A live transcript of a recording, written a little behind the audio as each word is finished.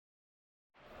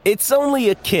It's only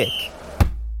a kick,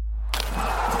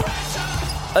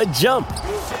 a jump,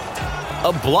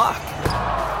 a block.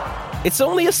 It's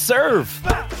only a serve.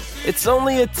 It's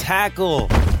only a tackle,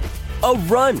 a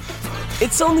run.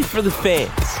 It's only for the fans.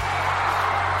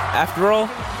 After all,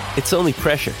 it's only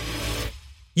pressure.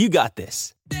 You got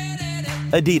this.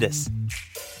 Adidas.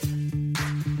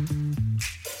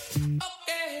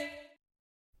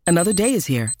 Another day is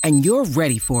here, and you're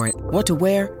ready for it. What to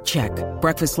wear? Check.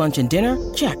 Breakfast, lunch, and dinner?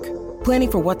 Check.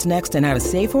 Planning for what's next and how to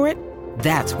save for it?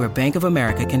 That's where Bank of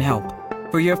America can help.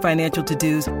 For your financial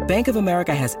to-dos, Bank of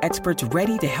America has experts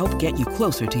ready to help get you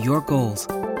closer to your goals.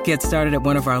 Get started at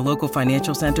one of our local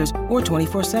financial centers or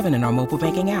 24/7 in our mobile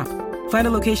banking app. Find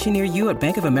a location near you at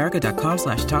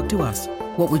bankofamerica.com/talktous.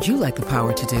 What would you like the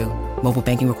power to do? Mobile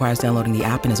banking requires downloading the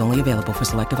app and is only available for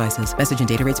select devices. Message and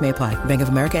data rates may apply. Bank of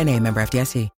America N.A., member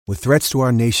FDIC. With threats to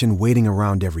our nation waiting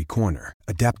around every corner,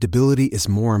 adaptability is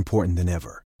more important than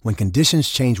ever. When conditions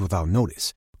change without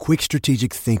notice, quick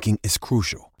strategic thinking is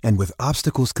crucial. And with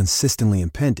obstacles consistently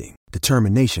impending,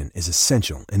 determination is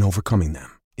essential in overcoming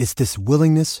them. It's this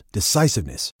willingness,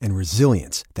 decisiveness, and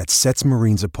resilience that sets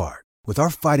Marines apart. With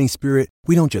our fighting spirit,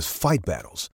 we don't just fight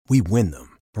battles, we win them.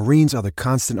 Marines are the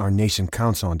constant our nation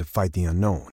counts on to fight the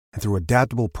unknown. And through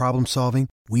adaptable problem solving,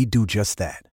 we do just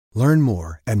that. Learn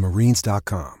more at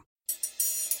marines.com.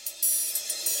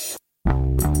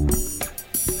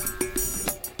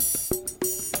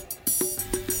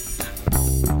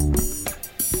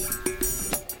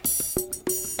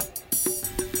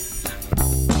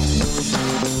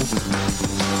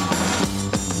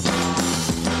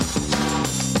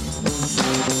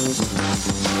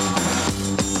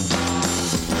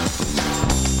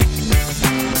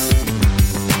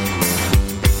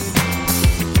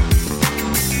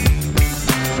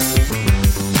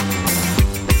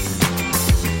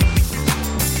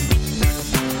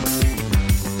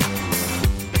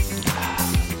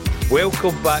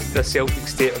 Welcome back to the Celtic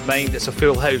State of Mind. It's a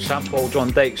full house. I'm Paul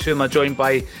John Dykes. Who am I joined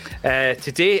by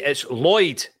today? It's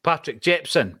Lloyd, Patrick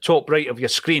Jepson, top right of your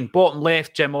screen. Bottom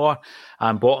left, Jim Orr,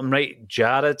 and bottom right,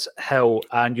 Jared Hill.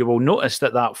 And you will notice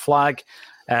that flag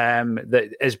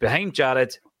that is behind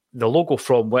Jared, the logo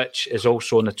from which is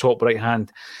also in the top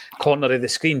right-hand corner of the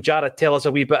screen. Jared, tell us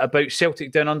a wee bit about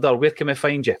Celtic Down Under. Where can we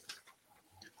find you?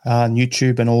 On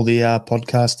YouTube and all the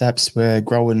podcast apps. We're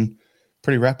growing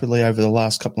pretty rapidly over the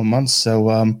last couple of months. So,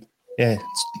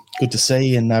 it's good to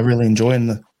see, and really enjoying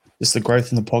the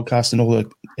growth in the podcast and all the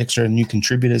extra new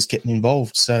contributors getting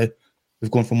involved. So we've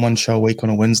gone from one show a week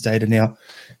on a Wednesday to now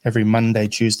every Monday,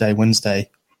 Tuesday, Wednesday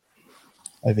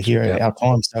over here at our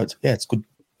time. So it's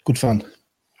good fun.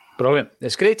 Brilliant.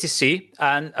 It's great to see.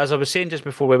 And as I was saying just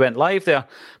before we went live there,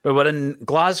 we were in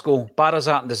Glasgow, Barra's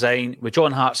Art and Design, with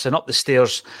John Hartson up the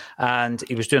stairs, and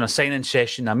he was doing a signing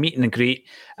session, a meet and greet,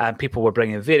 and people were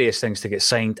bringing various things to get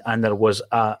signed. And there was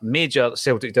a major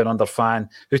Celtic Down Under fan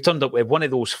who turned up with one of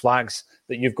those flags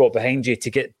that you've got behind you to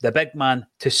get the big man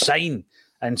to sign,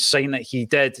 and sign that he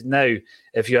did. Now,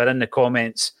 if you are in the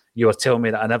comments, you were telling me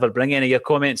that I never bring any of your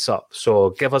comments up.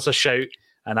 So give us a shout,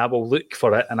 and I will look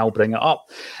for it and I'll bring it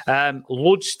up.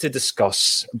 Loads to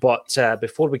discuss, but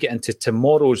before we get into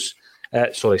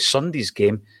Sunday's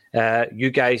game, you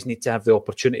guys need to have the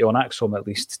opportunity on Acsom at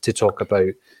least to talk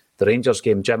about the Rangers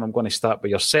game. Jim, I'm going to start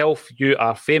with yourself. You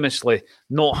are famously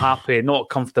not happy, not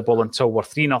comfortable until we're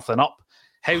 3-0 up.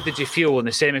 How did you feel in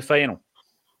the semi-final?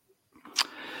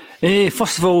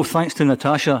 First of all, thanks to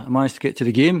Natasha, I managed to get to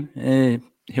the game.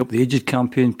 Helped the Aged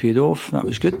campaign paid off. That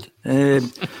was good.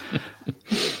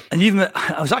 And even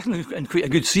I was actually in quite a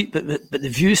good seat, but the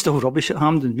view's still rubbish at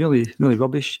Hampden. Really, really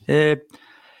rubbish.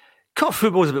 Cup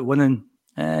football's about winning.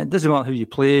 It doesn't matter who you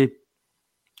play.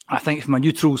 I think from a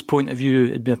neutral's point of view,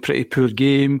 it'd be a pretty poor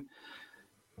game.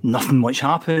 Nothing much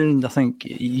happened. I think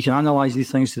you can analyse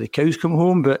these things till the cows come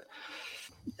home, but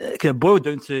it kind of boiled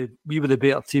down to we were the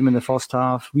better team in the first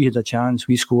half. We had a chance.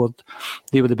 We scored.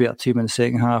 They were the better team in the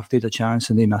second half. They had a chance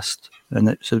and they missed.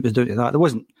 So it was down to that. There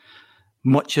wasn't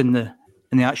much in the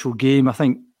actual game. I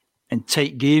think in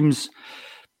tight games,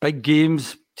 big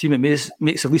games, team that makes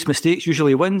the least mistakes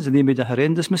usually wins, and they made a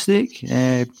horrendous mistake.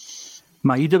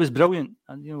 Maeda was brilliant,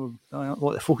 and a lot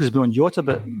of the focus has been on Jota,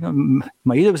 but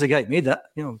Maeda was the guy that made it.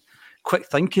 Quick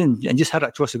thinking and just hit it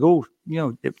across the goal.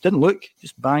 It didn't look,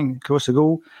 just bang across the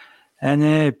goal,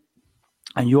 and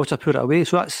Jota put it away.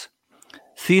 So that's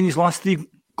 3 in his last 3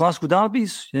 Glasgow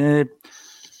derbies.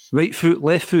 Right foot,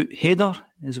 left foot, header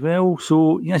as well.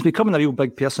 So he's becoming a real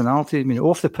big personality. I mean,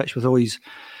 off the pitch with all his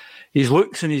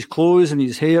looks and his clothes and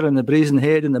his hair and the brazen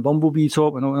head and the bumblebee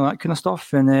top and all that kind of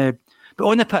stuff. And but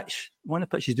on the pitch,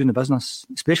 he's doing the business,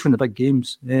 especially in the big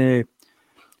games.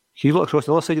 you look across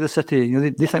the other side of the city, you know,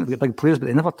 they think they've got big players, but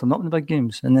they never turn up in the big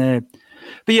games. And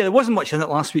but yeah, there wasn't much in it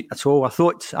last week at all. I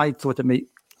thought it might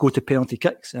go to penalty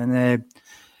kicks, and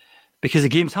because the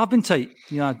games have been tight.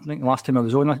 You know, I think the last time I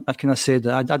was on, I kind of said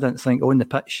that I didn't think on the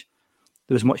pitch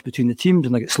there was much between the teams,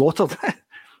 and I get slaughtered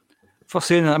for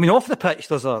saying that. I mean, off the pitch,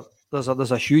 there's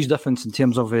a huge difference in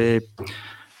terms of the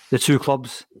two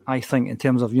clubs. I think in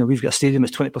terms of, you know, we've got a stadium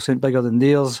that's 20% bigger than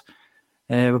theirs.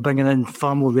 We're bringing in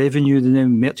far more revenue than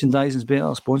them. Merchandising is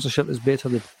better, sponsorship is better,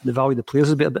 the value of the players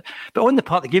is better. But on the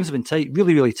part, the games have been tight,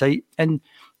 really, really tight, and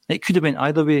it could have went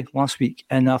either way last week.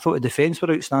 And I thought the defence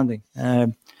were outstanding.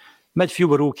 Midfield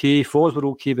were okay, forwards were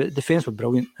okay, but defence were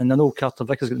brilliant. And I know Carter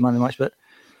Vickers got the man of the match,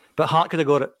 but Hart could have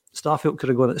got it, Starfield could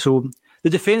have got it. So the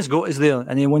defence got us there.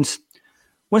 And then once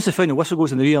the final whistle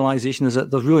goes, and the realisation is that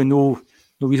there's really no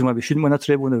reason why we shouldn't win a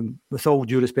treble. And with all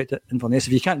due respect to Inverness,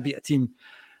 if you can't beat a team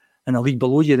in a league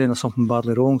below you, then there's something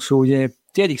badly wrong. So yeah,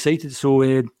 dead excited.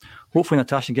 So hopefully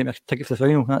Natasha can get me a ticket for the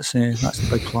final. That's the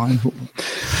big plan.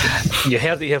 You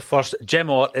heard it here first.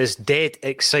 Jim Orr is dead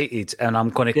excited, and I'm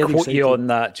going to quote you on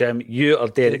that, Jim. You are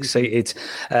dead excited.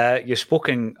 You've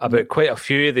spoken about quite a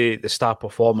few of the star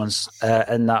performers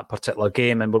in that particular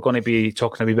game, and we're going to be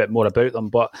talking a wee bit more about them.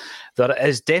 But there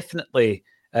is definitely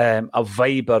a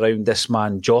vibe around this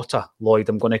man, Jota. Lloyd,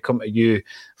 I'm going to come to you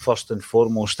first and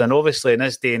foremost. And obviously in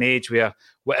this day and age where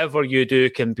whatever you do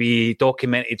can be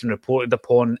documented and reported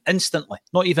upon instantly,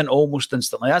 not even almost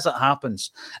instantly. As it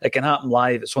happens, it can happen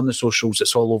live, it's on the socials,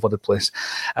 it's all over the place.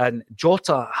 And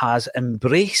Jota has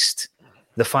embraced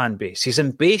the fan base. He's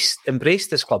embraced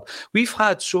this club. We've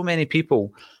had so many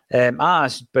people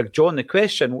asked Big John the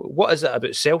question, what is it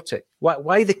about Celtic?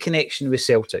 Why the connection with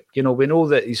Celtic? You know, we know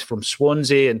that he's from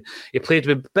Swansea and he played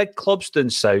with big clubs down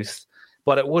south,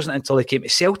 but it wasn't until he came to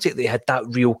Celtic that he had that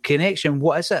real connection.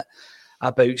 What is it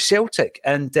about Celtic?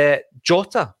 And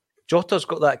Jota's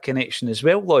got that connection as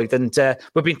well, Lloyd. And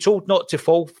we've been told not to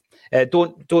fall,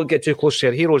 don't get too close to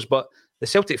your heroes, but the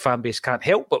Celtic fan base can't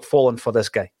help but falling for this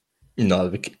guy. No,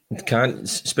 we can't,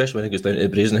 especially when it goes down to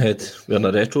the Brazenhead wearing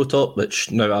a retro top,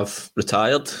 which now I've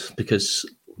retired because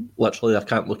literally I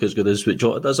can't look as good as what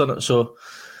Jota does on it. So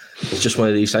it's just one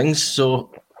of these things.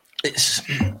 So it's,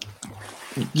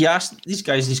 you ask these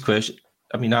guys these questions.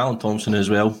 I mean, Alan Thompson as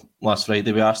well, last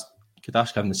Friday, could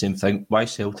ask him the same thing. Why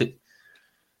Celtic?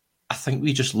 I think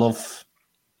we just love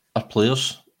our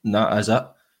players, and that is it,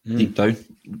 deep down,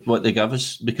 what they give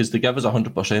us, because they give us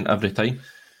 100% every time.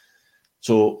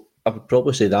 So I would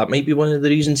probably say that might be one of the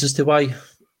reasons as to why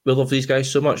we love these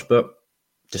guys so much, but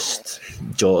just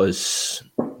Jota's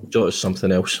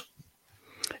something else.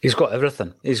 He's got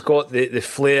everything. He's got the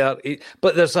flair.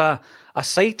 But there's a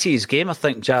side to his game, I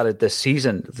think, Jared, this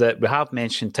season that we have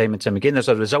mentioned time and time again. There's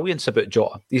a resilience about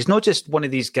Jota. He's not just one of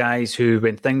these guys who,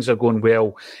 when things are going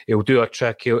well, he'll do a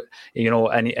trick, and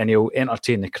he'll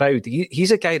entertain the crowd.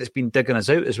 He's a guy that's been digging us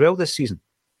out as well this season.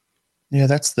 Yeah,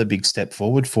 that's the big step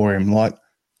forward for him. Like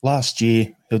last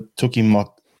year, it took him like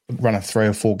a run of 3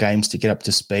 or 4 games to get up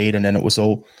to speed, and then it was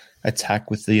all attack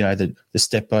with the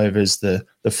step overs, the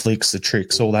flicks, the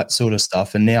tricks, all that sort of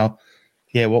stuff. And now,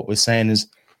 what we're saying is,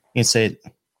 you said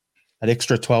an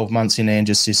extra 12 months in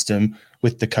Ange's system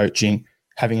with the coaching,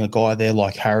 having a guy there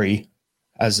like Harry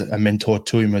as a mentor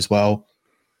to him as well,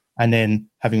 and then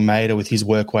having Maeda with his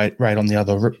work rate on the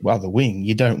other wing.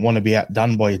 You don't want to be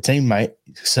outdone by your teammate,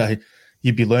 so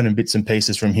you'd be learning bits and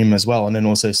pieces from him as well. And then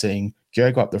also seeing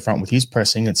Joe go up the front with his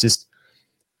pressing, it's just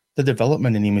the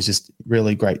development in him is just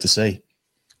really great to see.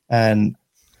 And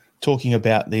talking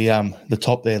about the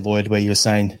top there, Lloyd, where you were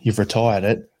saying you've retired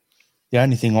it, the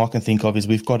only thing I can think of is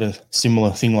we've got a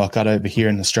similar thing like that over here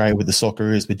in Australia with the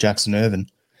Socceroos with Jackson Irvine.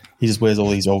 He just wears all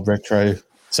these old retro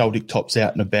Celtic tops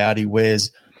out and about. He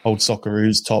wears old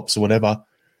Socceroos tops or whatever.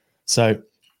 So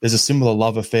there's a similar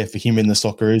love affair for him in the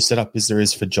Socceroos setup as there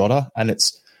is for Jota. And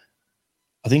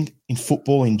I think in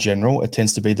football in general, it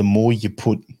tends to be the more you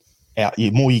put out,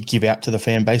 the more you give out to the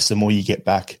fan base, the more you get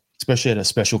back, especially at a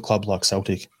special club like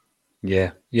Celtic.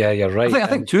 Yeah, you're right. I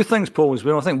think two things, Paul, as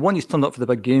well. I think one, he's turned up for the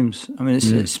big games. I mean,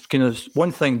 it's kind of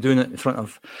one thing doing it in front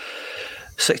of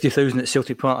 60,000 at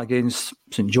Celtic Park against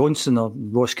St Johnstone or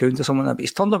Ross County or something like that, but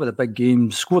he's turned up at the big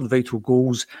games, scored vital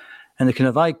goals, and the kind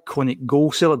of iconic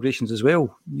goal celebrations as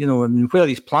well. You know, I mean, whether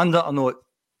he's planned it or not,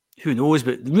 who knows,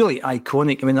 but really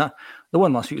iconic. I mean, the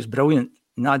one last week was brilliant,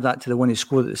 and add that to the one he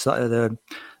scored at the start of the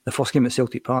first game at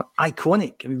Celtic Park.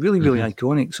 Iconic. I mean, really, really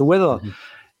iconic. So whether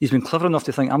he's been clever enough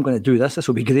to think, I'm going to do this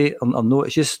will be great, or not,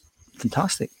 it's just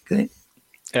fantastic. Great.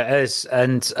 It is,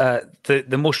 and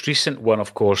the most recent one,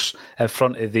 of course, in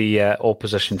front of the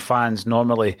opposition fans.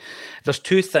 Normally, there's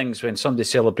two things when somebody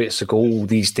celebrates a goal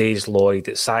these days, Lloyd.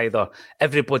 It's either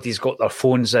everybody's got their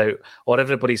phones out or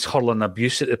everybody's hurling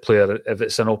abuse at the player if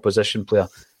it's an opposition player.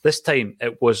 This time,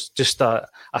 it was just a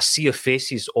sea of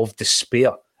faces of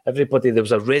despair. There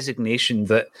was a resignation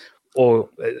that,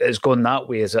 it's gone that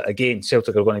way. Is it again?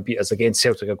 Celtic are going to beat us again.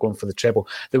 Celtic are going for the treble.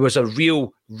 There was a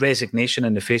real resignation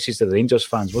in the faces of the Rangers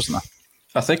fans, wasn't there?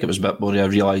 I think it was a bit more of a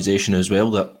realisation as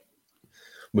well that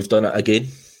we've done it again,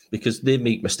 because they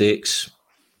make mistakes,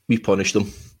 we punish them,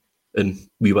 and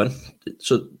we win.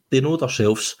 So they know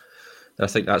themselves. And I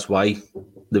think that's why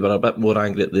they were a bit more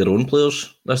angry at their own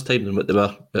players this time than what they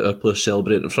were at our players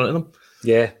celebrating in front of them.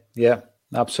 Yeah,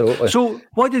 absolutely. So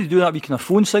why did he do that wee kind of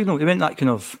phone signal? He went that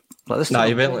kind of like this. He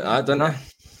went like that, didn't he?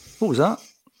 What was that?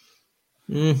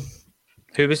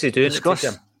 Who was he doing it to,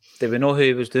 Jim? Did we know who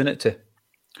he was doing it to?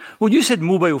 Well, you said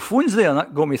mobile phones there, and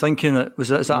that got me thinking, is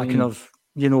that a kind of,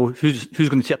 who's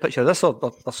going to take a picture of this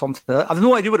or something? I have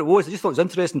no idea what it was. I just thought it was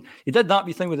interesting. He did that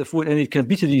wee thing with the phone, and he kind of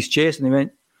beat it to his chest, and he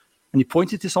went, and he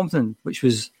pointed to something, which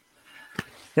was,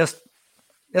 there's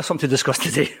something to discuss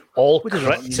today. All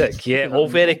cryptic, all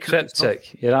very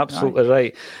cryptic. You're absolutely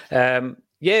right.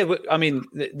 I mean,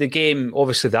 the game,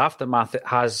 obviously the aftermath, it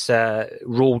has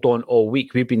rolled on all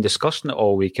week. We've been discussing it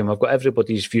all week, and we've got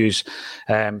everybody's views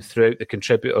throughout the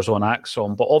contributors on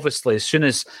Acsom. But obviously, as soon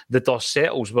as the dust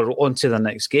settles, we're on to the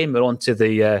next game. We're on to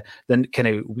the kind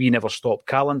of We Never Stop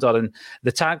calendar. And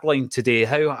the tagline today,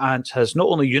 how Ange has not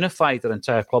only unified their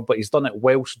entire club, but he's done it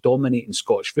whilst dominating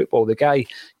Scottish football. The guy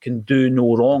can do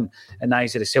no wrong in the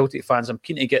eyes of the Celtic fans. I'm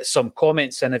keen to get some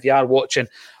comments in. If you are watching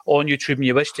on YouTube and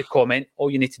you wish to comment, all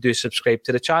you need to do is subscribe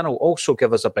to the channel. Also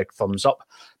give us a big thumbs up,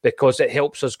 because it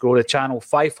helps us grow the channel.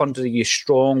 500 of you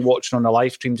strong watching on the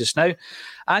live stream just now.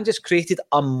 And just created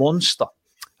a monster,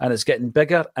 and it's getting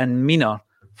bigger and meaner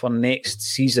for next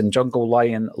season. Jungle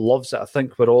Lion loves it. I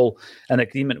think we're all in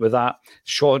agreement with that.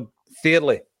 Sean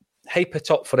Fairley, hype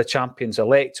it up for the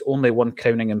champions-elect. Only one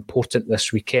crowning important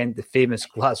this weekend, the famous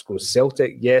Glasgow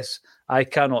Celtic. Yes, I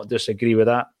cannot disagree with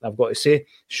that, I've got to say,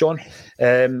 Sean.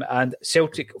 And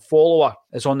Celtic follower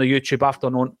is on the YouTube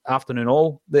afternoon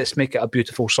all. Let's make it a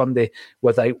beautiful Sunday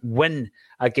with a win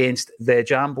against the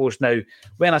Jambos. Now,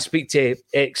 when I speak to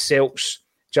ex-Celts,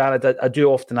 Jared, I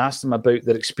do often ask them about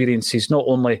their experiences, not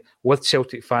only with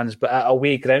Celtic fans, but at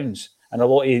away grounds. And a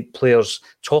lot of players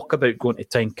talk about going to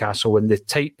Tynecastle and the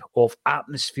type of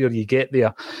atmosphere you get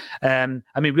there. I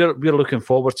mean, we're looking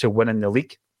forward to winning the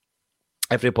league.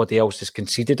 Everybody else has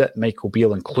conceded it, Michael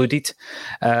Beale included.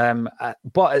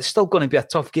 But it's still going to be a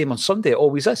tough game on Sunday. It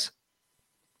always is.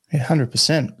 Yeah,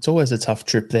 100%. It's always a tough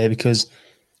trip there because,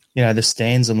 the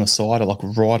stands on the side are like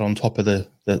right on top of the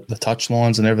touch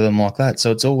lines and everything like that. So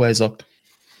it's always like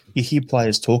you hear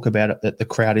players talk about it, that the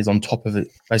crowd is on top of it,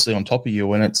 basically on top of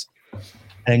you,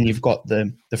 and you've got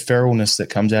the feralness that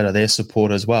comes out of their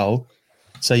support as well.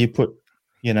 So you put,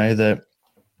 the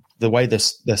way the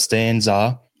stands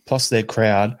are, plus their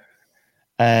crowd,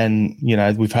 and,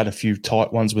 we've had a few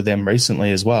tight ones with them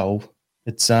recently as well.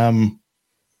 It's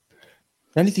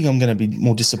the only thing I'm going to be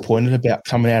more disappointed about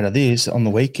coming out of this on the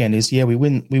weekend is, we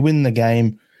win the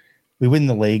game, we win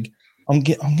the league. I'm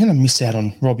going to miss out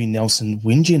on Robbie Nelson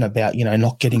whinging about,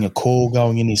 not getting a call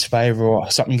going in his favour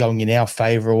or something going in our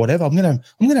favour or whatever. I'm going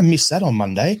to miss that on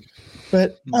Monday.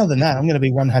 But other than that, I'm going to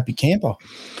be one happy camper.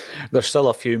 There's still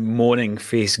a few moaning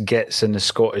face gets in the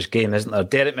Scottish game, isn't there?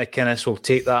 Derek McInnes will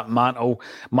take that mantle.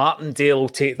 Martindale will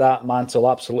take that mantle,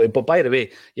 absolutely. But by the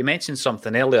way, you mentioned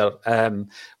something earlier.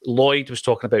 Lloyd was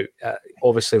talking about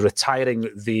obviously retiring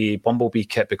the Bumblebee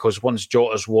kit because once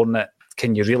Jota's worn it,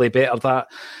 can you really better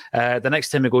that? The next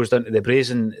time he goes down to the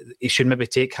Brazen, he should maybe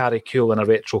take Harry Kewell in a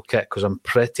retro kit because I'm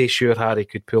pretty sure Harry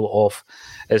could pull it off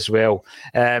as well.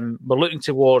 We're looking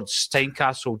towards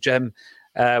Tynecastle, Jim.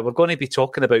 We're going to be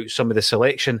talking about some of the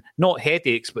selection, not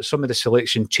headaches, but some of the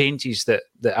selection changes that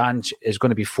Ange is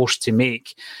going to be forced to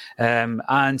make.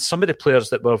 And some of the players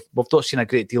that we've not seen a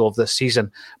great deal of this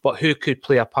season, but who could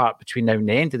play a part between now and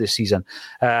the end of the season.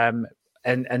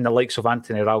 And the likes of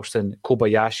Anthony Ralston,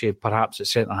 Kobayashi, perhaps at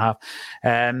centre-half.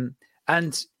 And,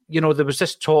 there was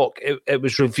this talk, it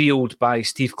was revealed by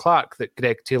Steve Clarke that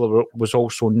Greg Taylor was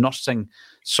also nursing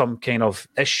some kind of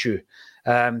issue.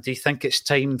 Do you think it's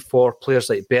time for players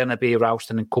like Bernabe,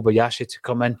 Ralston and Kobayashi to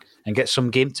come in and get some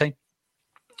game time?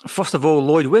 First of all,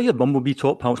 Lloyd, wear your Bumblebee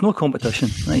top, pal. It's no competition.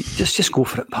 Right? Just go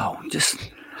for it, pal.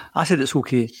 I said it's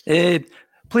okay.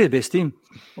 Play the best team.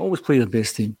 Always play the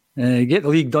best team. Get the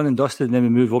league done and dusted and then we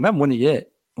move on. We haven't won it yet.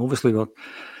 Obviously, we're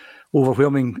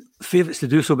overwhelming favourites to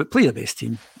do so, but play your best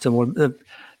team. So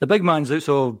the big man's out,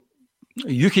 so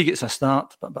Yuki gets a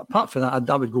start. But apart from that,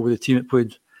 I would go with the team that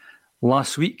played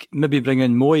last week. Maybe bring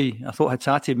in Moy. I thought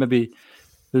Hatate maybe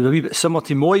was a wee bit similar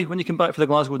to Moy when he came back for the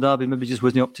Glasgow derby. Maybe just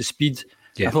wasn't up to speed.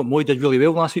 Yeah. I thought Moy did really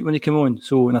well last week when he came on.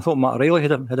 And I thought Matt O'Reilly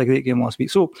had a great game last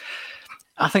week. So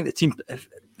I think the team, if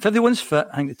everyone's fit,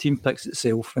 I think the team picks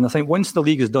itself. And I think once the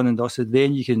league is done and dusted,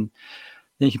 then you can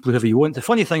play whoever you want. The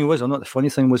funny thing was, that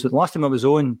the last time I was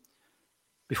on,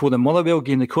 before the Motherwell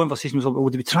game, the conversation was,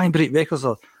 do we try and break records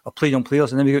or play young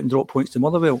players and then we go out and drop points to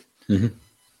Motherwell?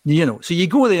 Mm-hmm. So you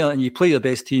go there and you play your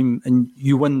best team and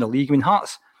you win the league. I mean,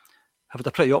 Hearts have had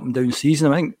a pretty up and down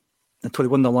season. I think until they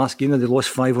won their last game, they lost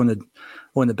 5 on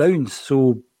the bounce.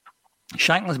 So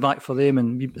Shanklin's back for them,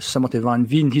 and similar to Van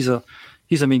Veen, he's a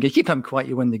main guy. Keep him quiet,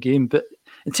 you win the game. But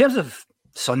in terms of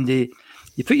Sunday,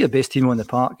 you put your best team on the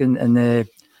park, and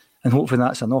hopefully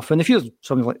that's enough. And if you're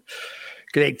somebody like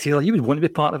Greg Taylor, you would want to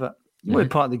be part of it. You want to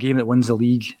be part of the game that wins the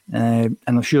league. And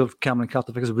I'm sure Cameron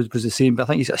Carter-Vickers was the same, but I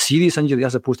think he's got a serious injury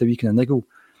as opposed to a week and a niggle.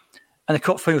 And the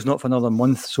cup final's not for another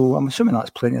month, so I'm assuming that's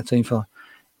plenty of time for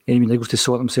any niggles to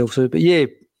sort themselves out. But yeah,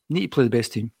 need to play the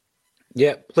best team.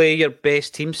 Yeah, play your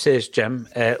best team, says Jim.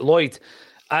 Lloyd,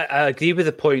 I agree with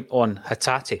the point on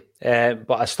Hatate,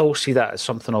 but I still see that as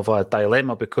something of a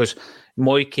dilemma because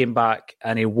Moy came back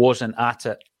and he wasn't at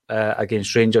it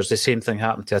against Rangers. The same thing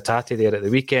happened to Hatate there at the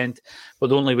weekend, but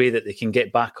the only way that they can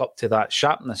get back up to that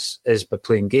sharpness is by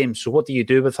playing games. So what do you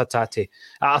do with Hatate?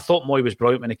 I thought Moy was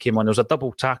brilliant when he came on. There was a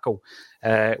double tackle,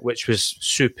 which was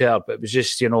superb. It was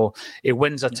just, he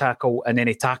wins a tackle and then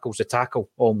he tackles the tackle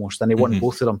almost, and he won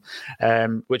both of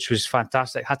them, which was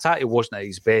fantastic. Hatate wasn't at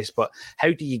his best, but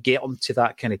how do you get him to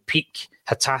that kind of peak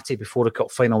Hatate before the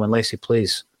cup final unless he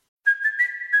plays?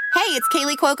 Hey, it's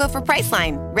Kaylee Cuoco for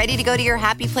Priceline. Ready to go to your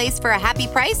happy place for a happy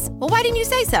price? Well, why didn't you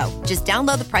say so? Just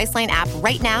download the Priceline app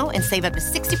right now and save up to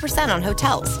 60% on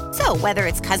hotels. So whether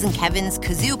it's Cousin Kevin's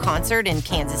Kazoo Concert in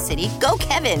Kansas City, go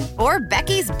Kevin, or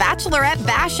Becky's Bachelorette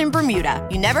Bash in Bermuda,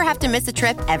 you never have to miss a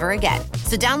trip ever again.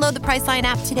 So download the Priceline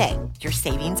app today. Your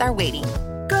savings are waiting.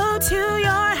 Go to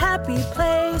your happy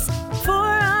place for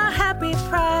a happy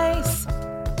price.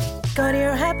 Go to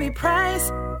your happy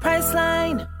price,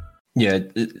 Priceline. Yeah,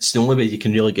 it's the only way you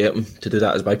can really get them to do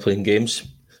that is by playing games.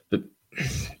 But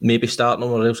maybe starting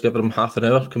them or else giving them half an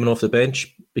hour coming off the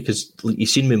bench. Because you've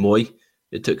seen with Moy,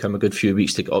 it took him a good few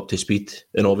weeks to get up to speed.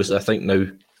 And obviously I think now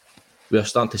we're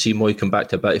starting to see Moy come back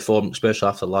to a bit of form, especially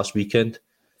after last weekend.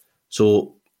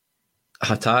 So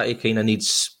Hatate kind of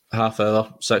needs half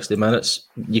hour, 60 minutes.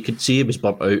 You could see he was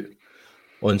burnt out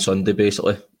on Sunday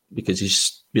basically because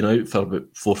he's been out for about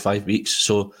 4 or 5 weeks.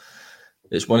 So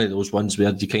it's one of those ones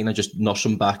where you kind of just nurse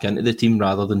him back into the team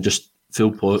rather than just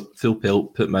full pelt,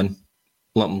 put him in,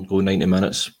 let him go 90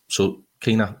 minutes. So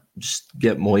kind of just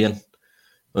get Moy in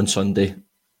on Sunday,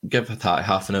 give Hatate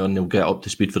half an hour and he'll get up to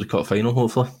speed for the cup final,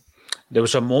 hopefully. There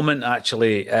was a moment,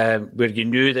 actually, where you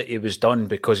knew that he was done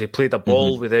because he played a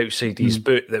ball with outside his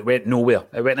boot that went nowhere.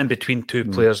 It went in between two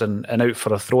players and out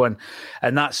for a throw-in.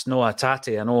 And that's no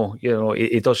Hatate. I know,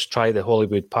 he does try the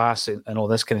Hollywood pass and all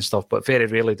this kind of stuff, but very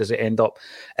rarely does it end up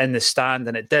in the stand,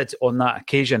 and it did on that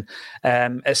occasion.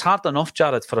 It's hard enough,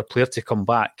 Jared, for a player to come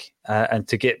back and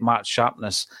to get match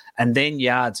sharpness. And then you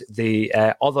add the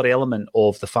other element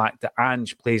of the fact that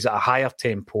Ange plays at a higher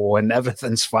tempo and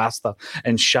everything's faster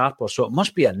and sharper. So it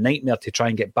must be a nightmare to try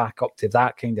and get back up to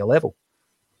that kind of level.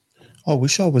 I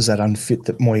wish I was that unfit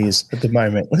that Moy is at the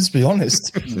moment. Let's be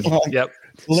honest. The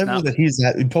level that he's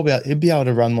at, he'd be able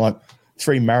to run like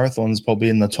 3 marathons probably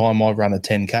in the time I run a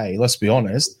 10K, let's be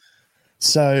honest.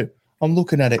 So I'm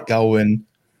looking at it going,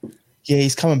 yeah,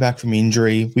 he's coming back from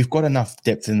injury. We've got enough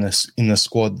depth in the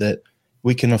squad that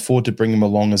we can afford to bring him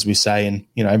along, as we say,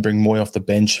 and bring Moy off the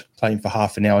bench, playing for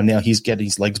half an hour. Now he's getting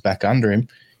his legs back under him.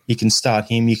 You can start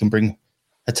him. You can bring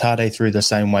Hatate through the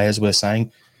same way as we're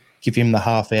saying. Give him the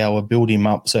half hour, build him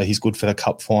up so he's good for the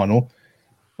cup final.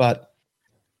 But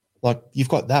you've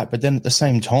got that. But then at the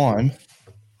same time,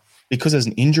 because there's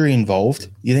an injury involved,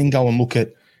 you then go and look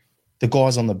at the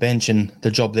guys on the bench and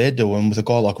the job they're doing with a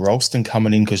guy like Ralston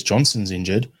coming in because Johnson's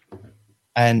injured,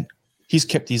 and he's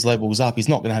kept his levels up. He's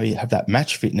not going to have that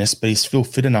match fitness, but he's still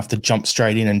fit enough to jump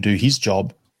straight in and do his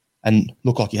job and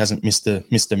look like he hasn't missed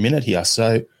a minute here.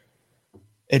 So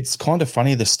it's kind of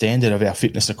funny, the standard of our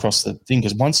fitness across the thing,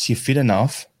 because once you're fit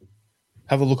enough,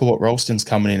 have a look at what Ralston's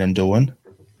coming in and doing.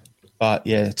 But,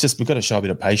 yeah, it's just we've got to show a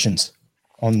bit of patience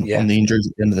on the injuries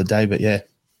at the end of the day. But, yeah.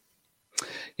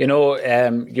 You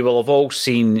will have all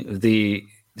seen the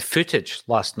footage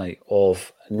last night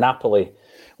of Napoli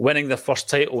winning their first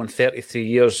title in 33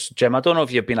 years. Jim, I don't know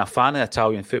if you've been a fan of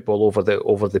Italian football over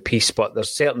the piece, but there's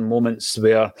certain moments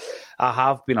where I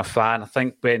have been a fan. I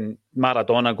think when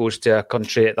Maradona goes to a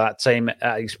country at that time,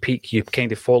 at his peak, you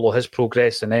kind of follow his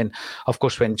progress. And then, of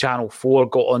course, when Channel 4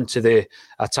 got onto the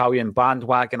Italian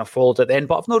bandwagon, I followed it then.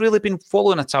 But I've not really been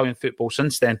following Italian football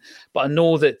since then. But I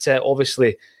know that,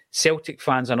 obviously, Celtic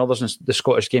fans and others in the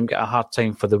Scottish game get a hard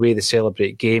time for the way they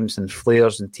celebrate games and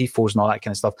flares and tifos and all that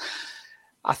kind of stuff.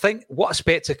 I think what a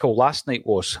spectacle last night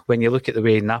was when you look at the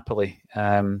way Napoli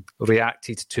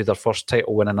reacted to their first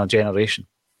title win in a generation.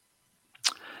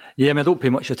 Yeah, I don't pay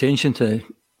much attention to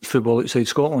football outside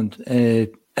Scotland.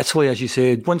 Italy, as you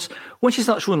said, once you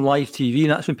start showing live TV,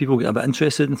 that's when people get a bit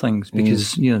interested in things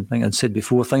because, I think I'd said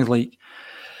before, things like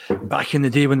back in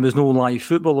the day when there was no live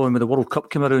football on, when the World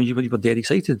Cup came around, you were dead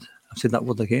excited. I've said that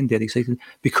word again, dead excited,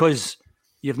 because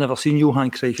you've never seen Johan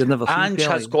Cruyff, you've never seen Ange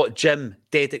Pelé. Has got Jim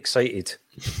dead excited.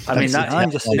 I mean,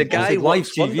 the guy live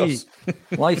TV.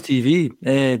 Live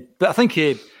TV. But I think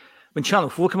when Channel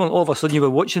 4 came on, all of a sudden you were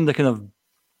watching the kind of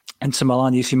Inter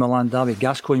Milan, AC Milan derby,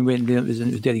 Gascoigne went there, it was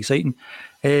dead exciting.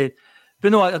 But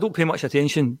no, I don't pay much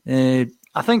attention.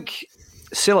 I think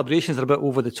celebrations are a bit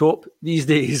over the top these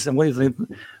days. I'm going to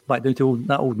back down to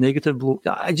that old negative bloke.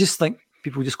 I just think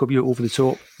people just go a bit over the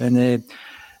top. And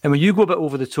when you go a bit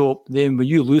over the top, then when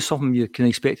you lose something, you can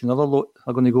expect another lot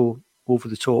are going to go over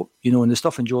the top. And the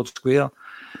stuff in George Square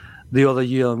the other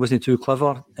year wasn't too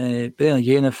clever. But then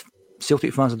again, if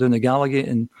Celtic fans are doing the Gallagher,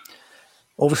 and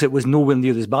obviously it was nowhere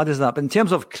near as bad as that. But in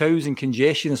terms of crowds and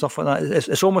congestion and stuff like that,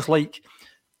 it's almost like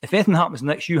if anything happens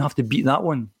next, you have to beat that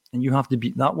one, and you have to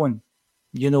beat that one.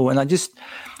 And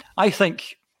I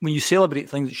think when you celebrate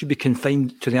things, it should be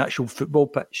confined to the actual football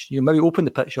pitch. Maybe open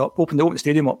the pitch up, open the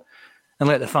stadium up, and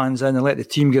let the fans in, and let the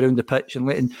team get around the pitch,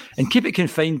 and keep it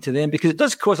confined to them, because it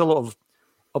does cause a lot of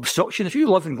obstruction. If you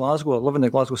live in Glasgow or live in the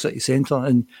Glasgow city centre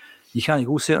and you can't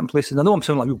go certain places, I know I'm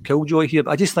sounding like a real killjoy here,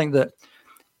 but I just think that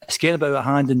it's getting about at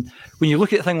hand. And when you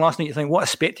look at the thing last night, you think, what a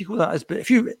spectacle that is. But if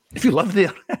you live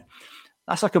there,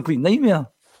 that's a complete nightmare.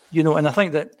 And I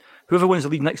think that whoever wins the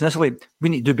league next in Italy, we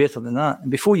need to do better than that.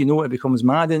 And before you know it, it becomes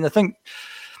mad. And I think,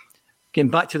 getting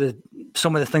back to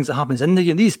some of the things that happens in the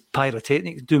game, these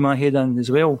pyrotechnics do my head in as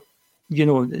well. There's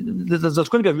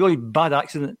going to be a really bad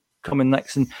accident coming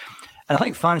next. And I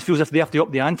think fans feel as if they have to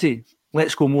up the ante.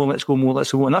 Let's go more, let's go more,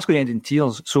 let's go. And that's going to end in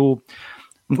tears. So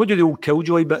I'm going to do the old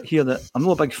killjoy bit here, that I'm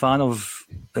not a big fan of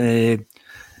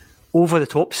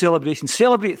over-the-top celebrations.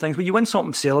 Celebrate things. When you win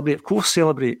something, celebrate. Of course,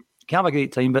 celebrate. You can have a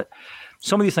great time, but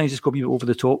some of these things just go a bit over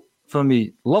the top for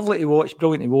me. Lovely to watch,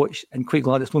 brilliant to watch, and quite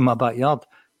glad it's not in my backyard.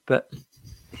 But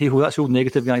hey-ho, that's the old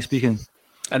negative guy speaking.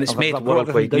 And it's made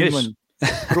worldwide news.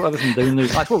 Brought everything down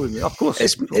now. Of course.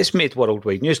 It's made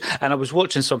worldwide news. And I was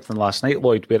watching something last night,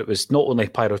 Lloyd, where it was not only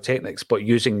pyrotechnics, but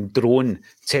using drone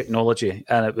technology.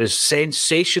 And it was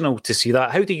sensational to see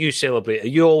that. How do you celebrate? Are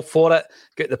you all for it?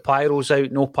 Get the pyros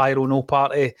out, no pyro, no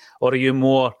party? Or are you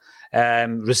more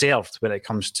reserved when it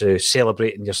comes to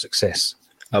celebrating your success?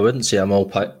 I wouldn't say I'm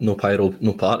all no pyro,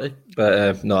 no party.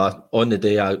 But no, on the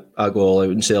day I go all out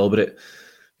and celebrate. A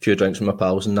few drinks with my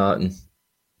pals and that, and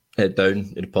head down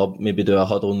to the pub, maybe do a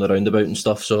huddle in the roundabout and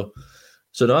stuff. So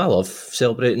no, I love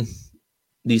celebrating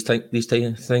these type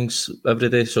of things every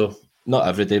day. So not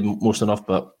every day, most enough,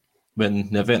 but when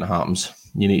the event happens,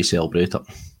 you need to celebrate it.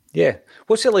 Yeah.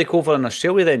 What's it like over in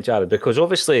Australia then, Jared? Because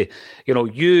obviously,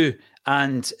 you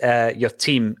and your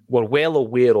team were well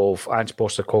aware of Ange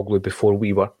Postecoglou before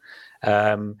we were.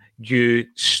 You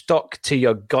stuck to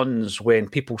your guns when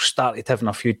people started having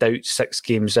a few doubts, 6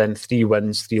 games in, 3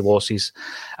 wins, 3 losses.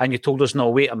 And you told us, no,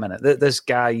 wait a minute, this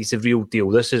guy is the real deal.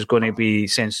 This is going to be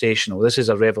sensational. This is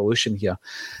a revolution here.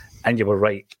 And you were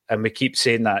right. And we keep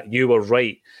saying that. You were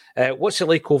right. What's it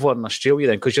like over in Australia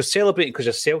then? Because you're celebrating because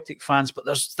you're Celtic fans, but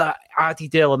there's that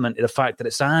added element of the fact that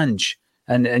it's Ange.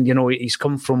 And he's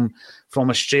come from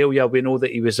Australia. We know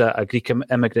that he was a Greek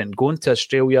immigrant going to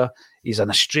Australia. He's an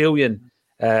Australian,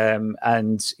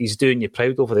 and he's doing you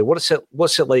proud over there. What's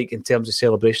it like in terms of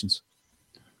celebrations?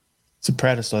 It's the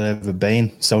proudest I've ever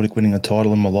been. Celtic winning a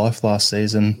title in my life last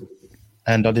season,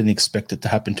 and I didn't expect it to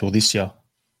happen till this year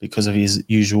because of his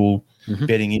usual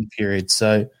betting in period.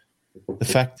 So the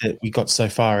fact that we got so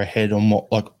far ahead on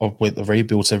with the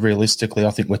rebuild, so realistically,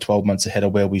 I think we're 12 months ahead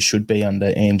of where we should be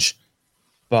under Ange.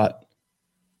 But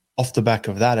off the back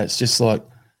of that, it's just like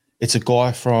it's a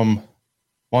guy from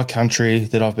my country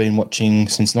that I've been watching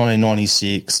since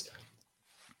 1996,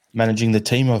 managing the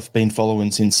team I've been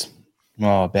following since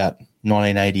about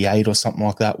 1988 or something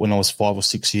like that, when I was 5 or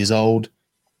 6 years old.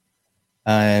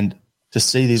 And to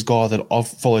see this guy that I've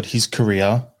followed his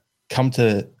career come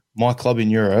to my club in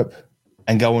Europe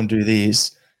and go and do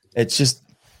this. It's just,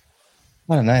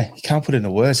 I don't know. You can't put it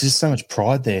into words. There's just so much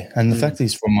pride there. And the fact that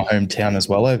he's from my hometown as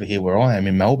well over here where I am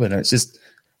in Melbourne, it's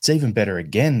even better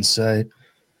again. So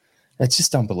it's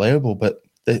just unbelievable. But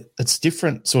it's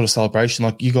different sort of celebration.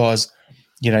 Like you guys,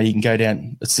 you can go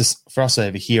down. It's just, for us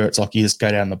over here, it's like you just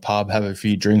go down the pub, have a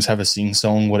few drinks, have a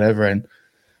sing-song, whatever, and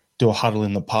do a huddle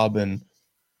in the pub, and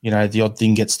the odd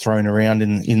thing gets thrown around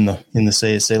in the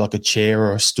CSC, like a chair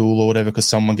or a stool or whatever, because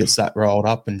someone gets that rolled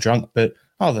up and drunk. But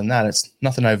other than that, it's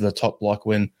nothing over the top like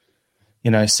when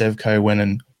Sevco went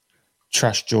and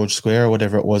trashed George Square or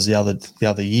whatever it was the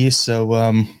other year.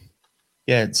 So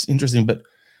it's interesting. But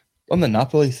on the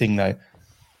Napoli thing though,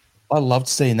 I loved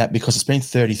seeing that because it's been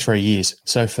 33 years.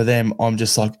 So for them, I'm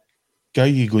just like, go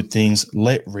you good things,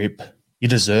 let rip, you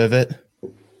deserve it.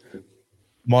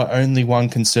 My only one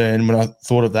concern when I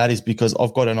thought of that is because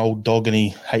I've got an old dog and he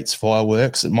hates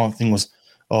fireworks. And my thing was,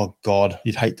 oh, God,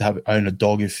 you'd hate to own a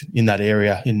dog if in that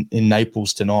area in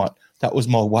Naples tonight. That was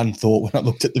my one thought when I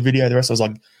looked at the video. The rest I was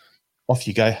like, off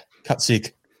you go, cut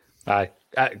sick. Aye.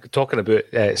 Talking about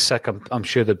sick, I'm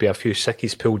sure there'd be a few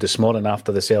sickies pulled this morning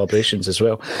after the celebrations as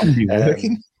well.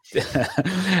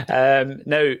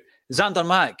 Now, Xander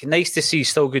Mack, nice to see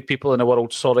still good people in the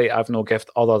world. Sorry, I've no gift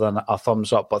other than a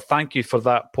thumbs up, but thank you for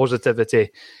that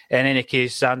positivity. In any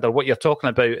case, Xander, what you're talking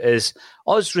about is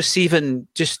us receiving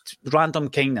just random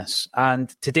kindness. And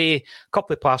today, a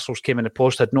couple of parcels came in the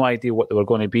post. I had no idea what they were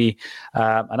going to be.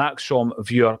 An Acsom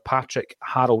viewer, Patrick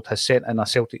Harold, has sent in a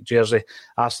Celtic jersey,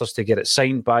 asked us to get it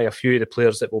signed by a few of the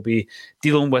players that we'll be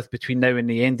dealing with between now and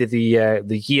the end of the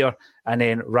year, and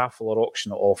then raffle or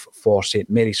auction it off for St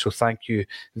Mary's. So thank you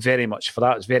very much for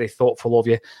that. It's very thoughtful of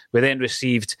you. We then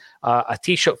received a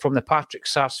T-shirt from the Patrick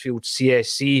Sarsfield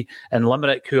CSC in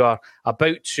Limerick, who are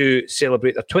about to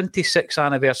celebrate their 26th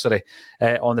anniversary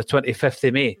on the 25th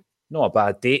of May. Not a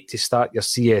bad date to start your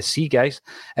CSC, guys.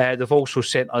 They've also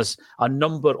sent us a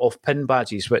number of pin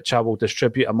badges, which I will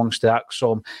distribute amongst the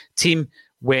Acsom team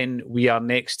when we are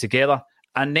next together.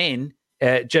 And then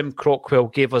Jim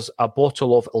Crockwell gave us a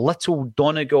bottle of Little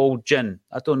Donegal gin.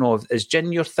 I don't know, is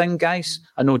gin your thing, guys?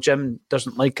 I know Jim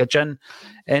doesn't like a gin.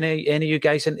 Any of you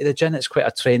guys into the gin? It's quite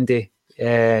a trendy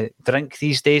drink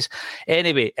these days.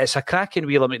 Anyway, it's a cracking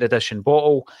wee limited edition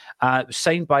bottle. It was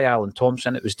signed by Alan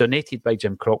Thompson. It was donated by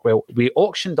Jim Crockwell. We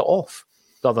auctioned it off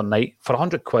the other night for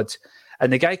 £100,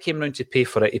 and the guy came round to pay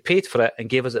for it. He paid for it and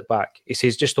gave us it back. He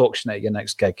says, just auction it at your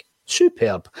next gig.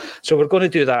 Superb. So we're going to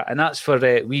do that, and that's for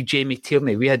wee Jamie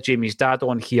Tierney. We had Jamie's dad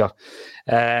on here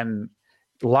it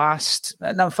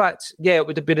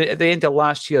would have been at the end of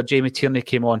last year. Jamie Tierney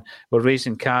came on. We're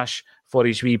raising cash for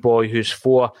his wee boy who's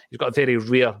 4. He's got a very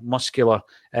rare muscular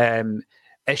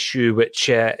issue, which,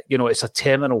 it's a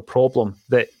terminal problem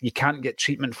that you can't get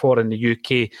treatment for in the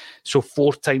UK. So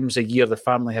 4 times a year, the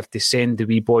family have to send the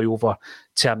wee boy over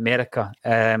to America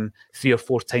 3 or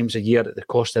 4 times a year at the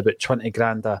cost of about 20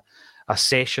 grand a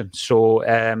session. So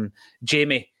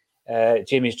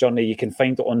Jamie's journey, you can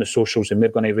find it on the socials, and we're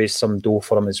going to raise some dough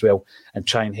for him as well and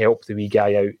try and help the wee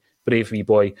guy out. Brave wee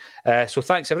boy. So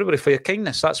thanks everybody for your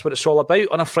kindness. That's what it's all about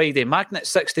on a Friday. Magnet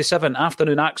 67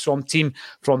 afternoon Acsom team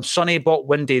from sunny but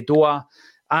windy Doha.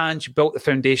 Ange built the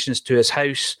foundations to his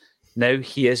house. Now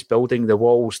he is building the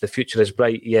walls. The future is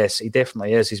bright. Yes, he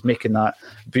definitely is. He's making that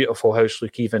beautiful house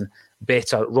look even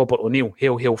better. Robert O'Neill,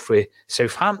 hail for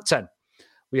Southampton.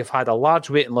 We have had a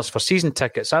large waiting list for season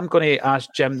tickets. I'm going to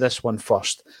ask Jim this one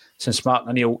first, since Martin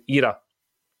O'Neill era.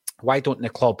 Why don't the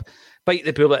club bite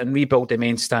the bullet and rebuild the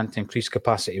main stand to increase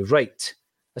capacity? Right.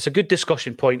 It's a good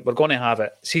discussion point. We're going to have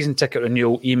it. Season ticket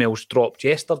renewal emails dropped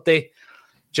yesterday,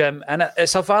 Jim. And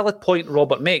it's a valid point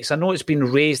Robert makes. I know it's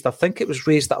been raised. I think it was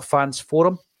raised at a fans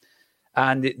forum.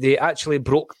 And they actually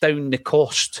broke down the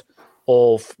cost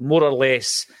of more or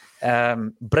less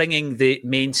bringing the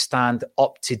main stand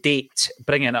up to date,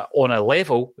 bringing it on a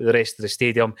level with the rest of the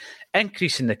stadium,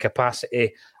 increasing the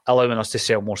capacity, allowing us to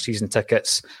sell more season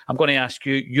tickets. I'm going to ask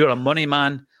you, you're a money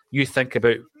man. You think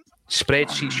about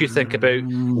spreadsheets. You think about,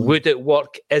 would it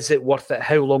work? Is it worth it?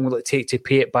 How long will it take to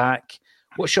pay it back?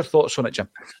 What's your thoughts on it, Jim?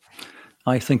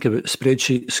 I think about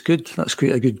spreadsheets. Good. That's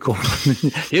quite a good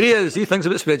compliment. Here he is. He thinks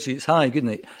about spreadsheets. Hi, good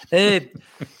night.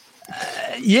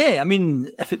 Yeah, I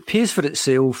mean, if it pays for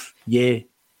itself, why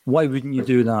wouldn't you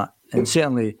do that? And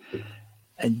certainly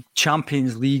in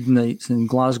Champions League nights and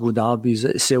Glasgow derbies,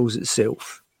 it sells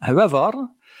itself. However,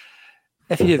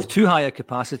 if you have too high a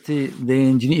capacity,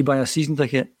 then do you need to buy a season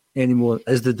ticket anymore?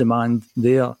 Is the demand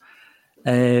there?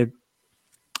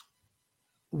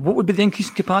 What would be the increase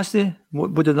in capacity?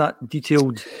 What did that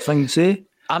detailed thing say?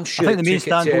 I'm sure. I think the main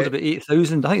stand holds about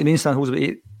 8,000. I think the main stand holds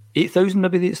about 8,000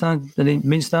 maybe the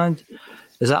main stand.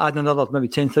 Is that adding another maybe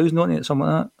 10,000 on it, something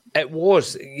like that? It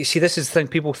was. You see, this is the thing,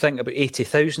 people think about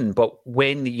 80,000, but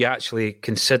when you actually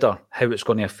consider how it's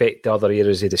going to affect the other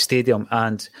areas of the stadium,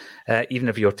 and even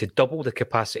if you were to double the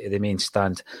capacity of the main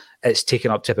stand, it's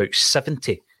taken up to about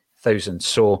 70,000.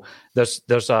 So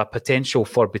there's a potential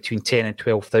for between 10 and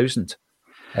 12,000.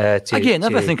 Again,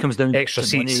 everything comes down extra to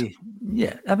seats. Money.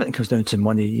 Yeah, everything comes down to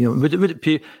money. You know, would it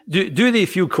pay? Do they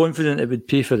feel confident it would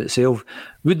pay for itself?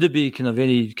 Would there be kind of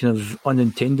any kind of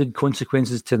unintended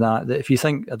consequences to that? That if you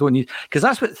think I don't need, because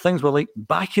that's what things were like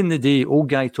back in the day. Old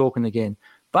guy talking again.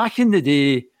 Back in the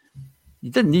day, you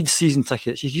didn't need season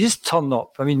tickets. You could just turn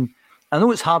up. I mean, I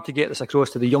know it's hard to get this across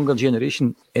to the younger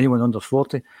generation, anyone under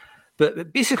 40,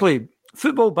 but basically,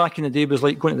 football back in the day was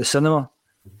like going to the cinema.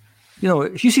 You know,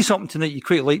 if you see something tonight you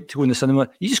quite like to go in the cinema,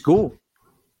 you just go.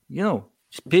 You know,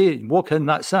 just pay, walk in,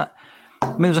 that's it.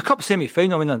 I mean, there was a cup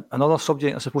semi-final, another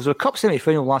subject, I suppose. There was a cup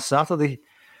semi-final last Saturday.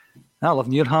 I live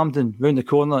near Hampden, round the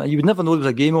corner. You would never know there was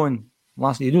a game on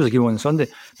last. You knew there was a game on Sunday,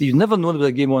 but you'd never know there was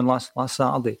a game on last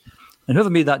Saturday. And whoever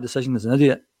made that decision is an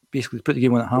idiot, basically, to put the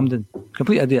game on at Hampden.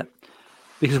 Complete idiot.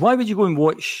 Because why would you go and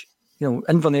watch, you know,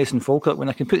 Inverness and Falkirk when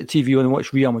I can put the TV on and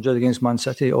watch Real Madrid against Man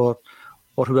City or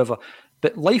whoever?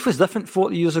 But life was different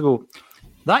 40 years ago.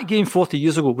 That game 40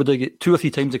 years ago would have got 2 or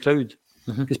 3 times the crowd.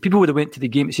 Because people would have went to the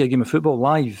game to see a game of football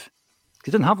live.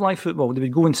 They didn't have live football. They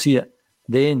would go and see it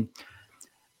then.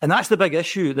 And that's the big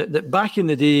issue, that back in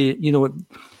the day, you know,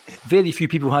 very few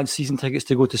people had season tickets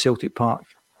to go to Celtic Park.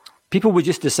 People would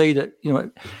just decide that, you know,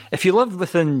 if you lived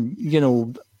within, you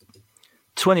know,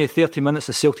 20 or 30 minutes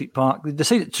of Celtic Park, they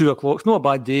decide at 2 o'clock, it's not a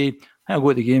bad day, I'll go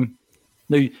to the game.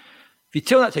 Now, if you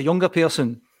tell that to a younger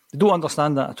person, they don't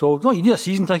understand that at all. No, you need a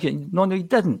season ticket. No, you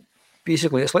didn't.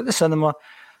 Basically, it's like the cinema.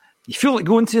 You feel like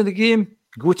going to the game,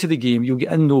 go to the game. You'll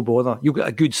get in, no bother. You'll get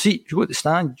a good seat. If you go to the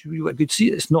stand, you'll get a good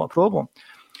seat. It's not a problem.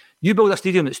 You build a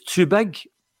stadium that's too big,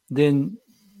 then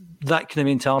that kind of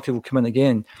mentality will come in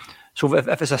again. So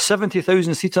if it's a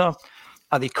 70,000 seater,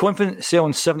 are they confident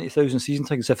selling 70,000 season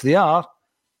tickets? If they are,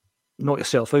 knock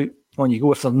yourself out. On you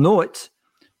go. If they're not,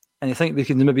 and you think they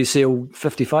can maybe sell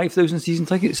 55,000 season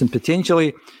tickets, and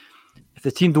potentially, if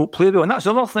the team don't play well, and that's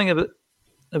another thing about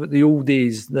the old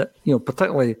days that, you know,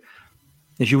 particularly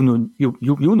as you'll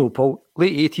know, Paul,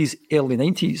 late 80s, early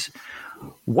 90s.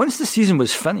 Once the season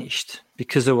was finished,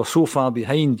 because they were so far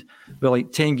behind with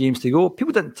like 10 games to go,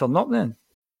 people didn't turn up then.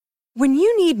 When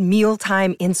you need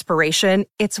mealtime inspiration,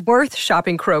 it's worth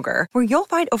shopping Kroger, where you'll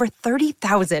find over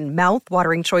 30,000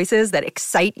 mouth-watering choices that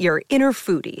excite your inner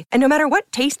foodie. And no matter what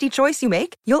tasty choice you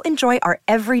make, you'll enjoy our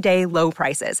everyday low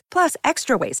prices, plus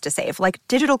extra ways to save, like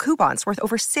digital coupons worth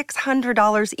over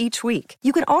 $600 each week.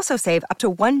 You can also save up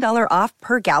to $1 off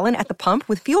per gallon at the pump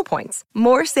with fuel points.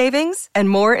 More savings and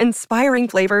more inspiring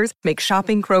flavors make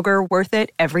shopping Kroger worth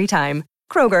it every time.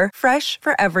 Kroger, fresh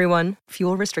for everyone.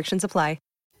 Fuel restrictions apply.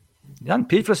 You hadn't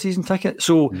paid for a season ticket.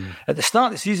 So at the start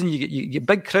of the season, you get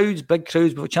big crowds,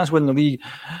 with a chance of winning the league.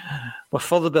 We're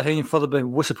further behind.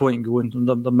 What's the point in going?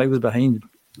 They're miles behind.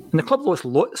 And the club lost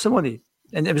lots of money.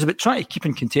 And it was about trying to keep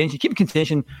in contention. Keep in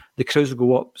contention, the crowds will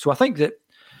go up. So I think that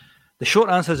the short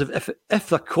answer is if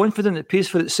they're confident it pays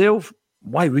for itself,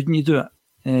 why wouldn't you do it?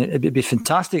 It'd be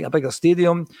fantastic, a bigger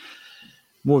stadium,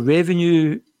 more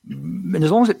revenue. And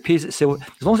as long as it pays itself,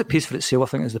 for itself, I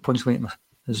think is the punchline.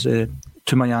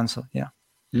 To my answer, yeah.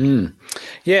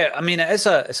 Yeah, I mean, it's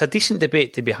a decent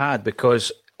debate to be had,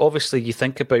 because obviously you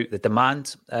think about the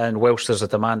demand, and whilst there's a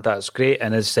demand, that's great.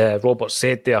 And as Robert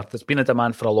said there's been a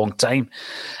demand for a long time.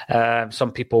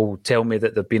 Some people tell me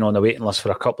that they've been on a waiting list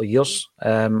for a couple of years.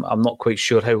 I'm not quite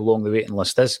sure how long the waiting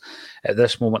list is at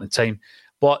this moment in time.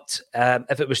 But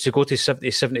if it was to go to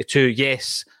 70-72,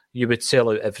 yes, you would sell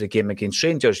out every game against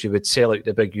Rangers. You would sell out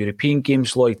the big European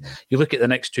games, Lloyd. You look at the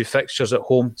next 2 fixtures at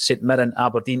home, St Mirren,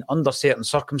 Aberdeen. Under certain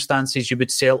circumstances, you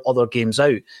would sell other games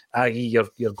out. I.e.,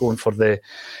 you're going for the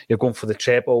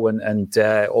treble, and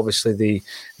obviously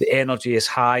the energy is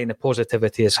high and the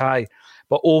positivity is high.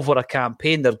 But over a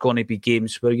campaign, there are going to be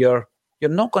games where you're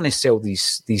not going to sell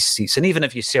these seats. And even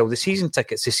if you sell the season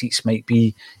tickets, the seats might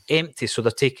be empty. So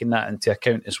they're taking that into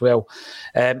account as well.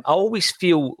 I always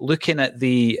feel, looking at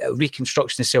the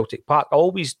reconstruction of Celtic Park, I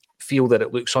always feel that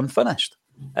it looks unfinished.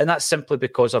 And that's simply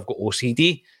because I've got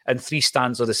OCD and 3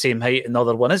 stands are the same height and the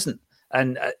other one isn't.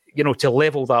 And, to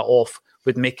level that off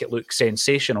would make it look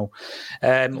sensational.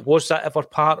 Was that ever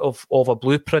part of a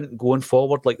blueprint going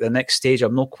forward, like the next stage?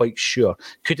 I'm not quite sure.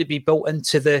 Could it be built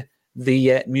into the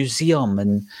museum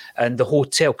and the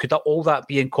hotel? Could all that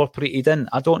be incorporated in?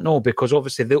 I don't know, because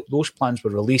obviously those plans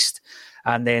were released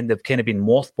and then they've kind of been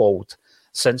mothballed.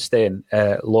 since then,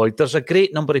 Lloyd. There's a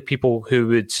great number of people who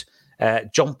would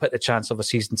jump at the chance of a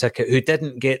season ticket who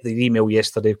didn't get the email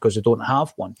yesterday because they don't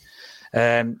have one.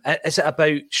 Is it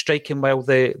about striking while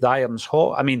the iron's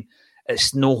hot? I mean,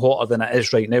 it's no hotter than it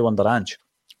is right now under Ange.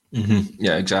 Mm-hmm.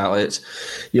 Yeah, exactly.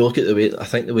 You look at the wait. I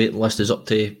think the waiting list is up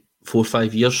to 4 or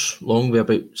 5 years long, with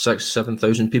about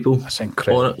 6,000-7,000 people. That's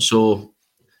incredible. On it. So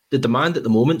the demand at the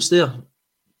moment's there,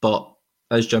 but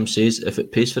as Jim says, if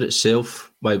it pays for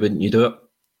itself, why wouldn't you do it?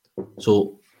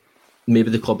 So maybe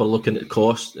the club are looking at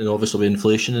cost, and obviously with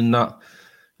inflation and that. At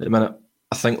the minute,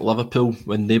 I think Liverpool,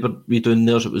 when they were redoing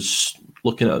theirs, it was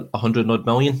looking at 100-odd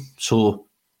million. So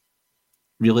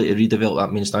really, to redevelop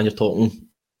that main stand, you're talking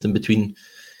in between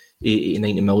 80 to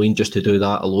 90 million just to do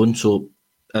that alone. So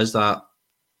is that, are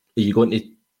you going to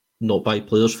not buy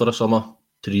players for a summer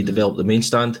to redevelop the main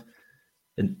stand?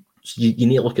 And so you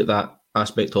need to look at that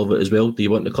aspect of it as well. Do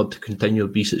you want the club to continue to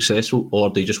be successful, or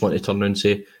do you just want to turn around and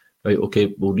say, right,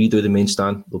 okay, we'll redo the main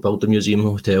stand, we'll build the museum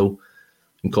hotel,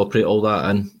 incorporate all that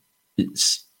in?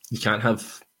 You can't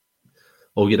have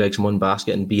all your eggs in one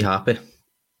basket and be happy.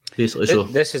 Basically, so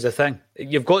this is the thing.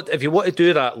 You've got, if you want to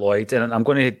do that, Lloyd, and I'm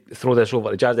going to throw this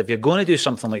over to Jared, if you're going to do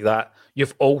something like that,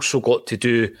 you've also got to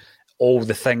do all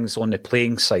the things on the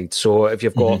playing side. So if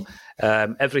you've got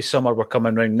every summer we're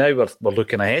coming round now, we're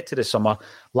looking ahead to the summer.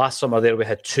 Last summer there we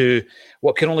had two,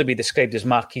 what can only be described as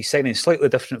marquee signings, slightly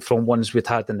different from ones we'd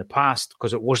had in the past,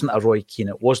 because it wasn't a Roy Keane,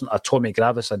 it wasn't a Tommy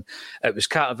Gravison, it was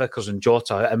Carter Vickers and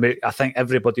Jota. And I think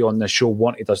everybody on the show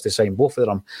wanted us to sign both of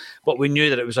them, but we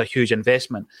knew that it was a huge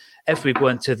investment. If we go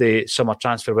into the summer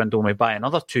transfer window and we buy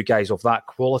another two guys of that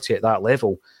quality at that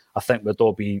level, I think we'd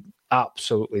all be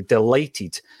absolutely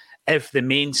delighted. If the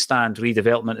main stand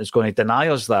redevelopment is going to deny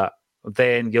us that,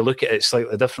 then you look at it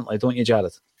slightly differently, don't you,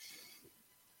 Jared?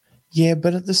 Yeah,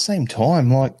 but at the same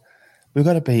time, like, we've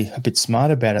got to be a bit smart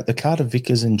about it. The Carter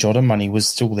Vickers and Jota money was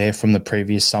still there from the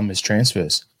previous summer's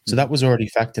transfers. So that was already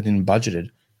factored in and budgeted.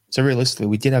 So realistically,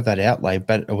 we did have that outlay,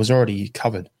 but it was already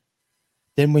covered.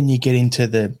 Then when you get into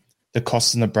the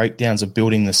costs and the breakdowns of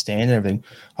building the stand and everything,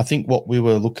 I think what we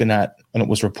were looking at, and it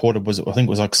was reported, was I think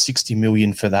it was like 60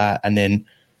 million for that, and then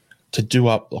to do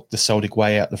up like the Celtic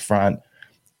way out the front,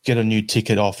 get a new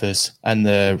ticket office and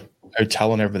the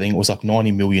hotel and everything, it was like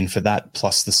 90 million for that,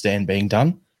 plus the stand being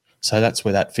done. So that's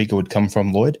where that figure would come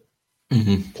from, Lloyd.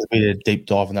 Mm-hmm. We did a deep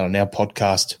dive on that on our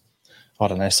podcast, I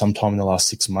don't know, sometime in the last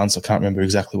 6 months. I can't remember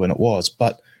exactly when it was.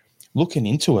 But looking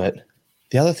into it,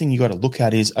 the other thing you got to look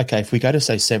at is, okay, if we go to,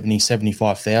 say, 70,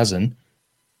 75,000,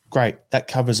 great, that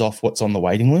covers off what's on the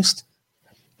waiting list.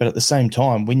 But at the same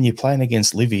time, when you're playing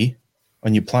against Livy,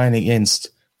 when you're playing against,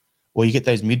 well, you get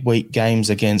those midweek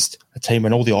games against a team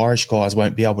and all the Irish guys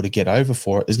won't be able to get over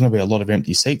for it, there's going to be a lot of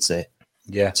empty seats there.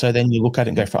 Yeah. So then you look at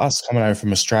it and go, for us coming over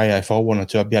from Australia, if I wanted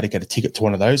to, I'd be able to get a ticket to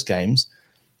one of those games.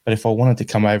 But if I wanted to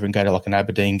come over and go to like an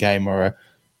Aberdeen game or a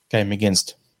game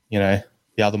against, you know,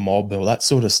 the other mob or that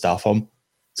sort of stuff,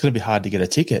 it's going to be hard to get a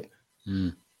ticket.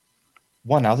 Mm.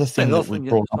 One other thing that we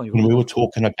brought up when we were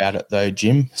talking about it, though,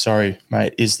 Jim, sorry,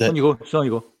 mate, is that you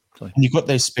go. When you've got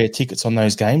those spare tickets on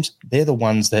those games, they're the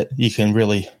ones that you can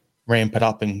really ramp it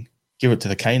up and give it to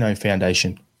the Kano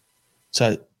Foundation.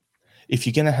 So if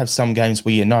you're going to have some games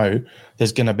where you know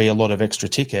there's going to be a lot of extra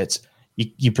tickets,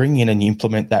 you bring in and you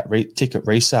implement that ticket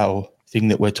resale thing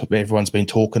that everyone's been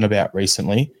talking about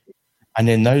recently. And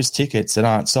then those tickets that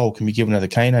aren't sold can be given to the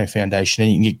Kano Foundation,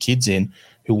 and you can get kids in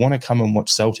who want to come and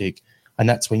watch Celtic. And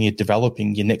that's when you're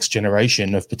developing your next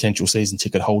generation of potential season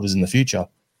ticket holders in the future.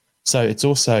 So it's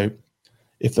also,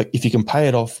 if you can pay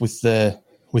it off with the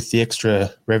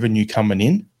extra revenue coming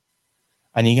in,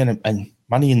 and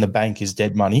money in the bank is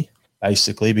dead money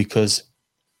basically, because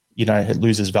you know it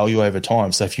loses value over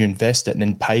time. So if you invest it and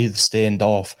then pay the stand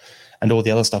off and all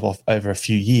the other stuff off over a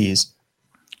few years,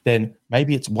 then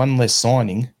maybe it's one less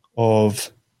signing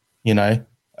of, you know,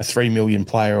 a 3 million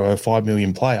player or a 5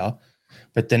 million player.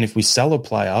 But then if we sell a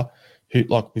player who,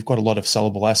 like, we've got a lot of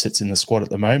sellable assets in the squad at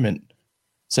the moment.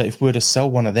 So if we were to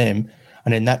sell one of them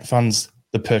and then that funds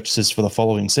the purchases for the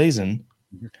following season,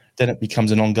 then it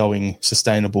becomes an ongoing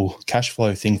sustainable cash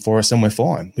flow thing for us, and we're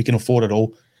fine. We can afford it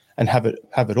all and have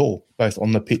it all, both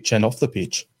on the pitch and off the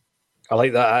pitch. I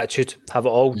like that attitude. Have it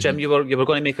all. Jim, you were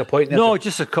going to make a point there. No,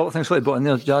 just a couple of things like brought in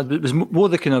there, Jared. But it was more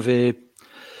the kind of it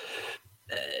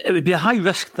would be a high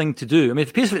risk thing to do. I mean, if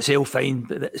it pays for itself, fine.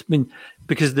 But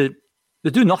because the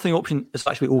do nothing option is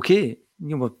actually okay.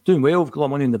 You know, we're doing well. We've got a lot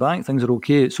of money in the bank. Things are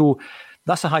okay. So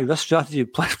that's a high risk strategy.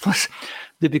 Plus,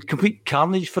 there'd be complete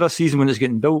carnage for a season when it's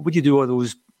getting built. Would you do all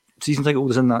those season ticket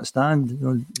holders in that stand? You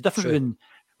know, different than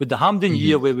with the Hampden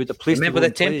year where we'd have placed. Remember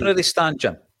the temporary stand,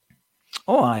 Jim?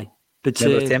 Oh, aye. But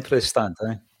Remember the temporary stand,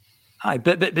 aye,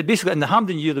 but basically in the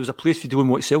Hampden year there was a place for you to go and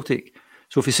watch Celtic.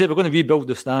 So if you say we're going to rebuild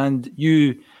the stand,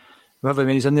 however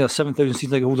many's in there, 7,000 season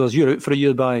ticket holders, you're out for a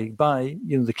year by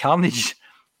the carnage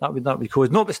that would cause.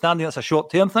 Notwithstanding that's a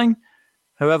short term thing.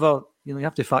 However, you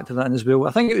have to factor that in as well.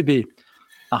 I think it would be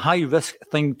a high risk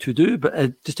thing to do,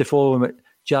 but just to follow what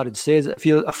Jared says, if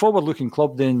you're a forward looking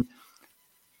club, then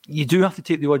you do have to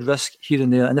take the odd risk here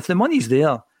and there. And if the money's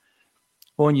there,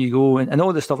 on you go, and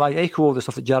all the stuff, I echo all the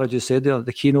stuff that Jared just said there,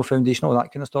 the Kano Foundation, all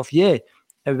that kind of stuff. Yeah, it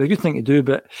would be a good thing to do,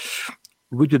 but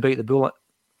would we bite the bullet?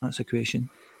 That's the question.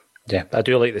 Yeah, I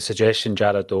do like the suggestion,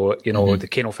 Jared, though, the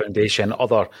Kano Foundation,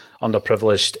 other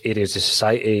underprivileged areas of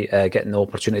society getting the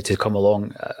opportunity to come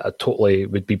along, I totally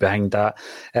would be behind that.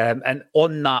 And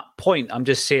on that point, I'm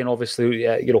just saying, obviously,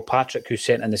 Patrick, who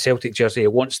sent in the Celtic jersey,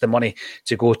 wants the money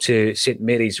to go to St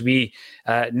Mary's. We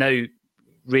now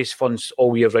raise funds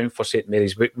all year round for St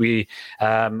Mary's. We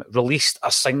released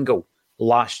a single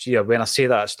last year. When I say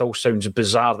that, it still sounds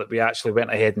bizarre that we actually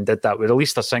went ahead and did that. We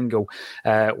released a single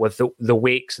with the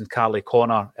Wakes and Carly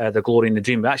Connor, The Glory and the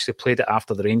Dream. We actually played it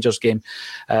after the Rangers game.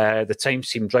 The time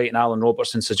seemed right, and Alan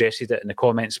Robertson suggested it in the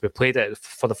comments. We played it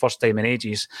for the first time in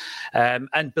ages.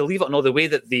 And believe it or not, the way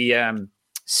that the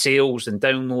sales and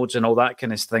downloads and all that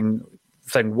kind of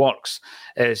thing works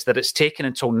is that it's taken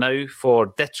until now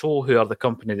for Ditto, who are the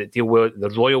company that deal with the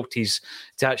royalties,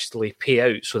 to actually pay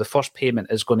out. So the first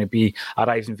payment is going to be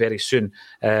arriving very soon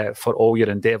for all your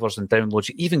endeavours and downloads.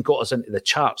 You even got us into the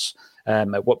charts.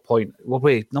 At what point were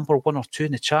we number 1 or 2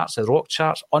 in the charts, the rock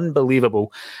charts?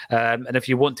 Unbelievable. And if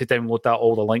you want to download that,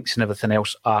 all the links and everything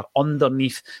else are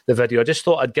underneath the video. I just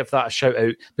thought I'd give that a shout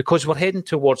out because we're heading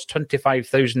towards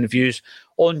 25,000 views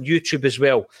on YouTube as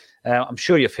well. I'm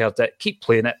sure you've heard it. Keep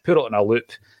playing it, put it on a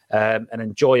loop, and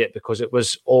enjoy it because it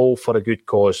was all for a good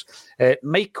cause.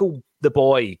 Michael the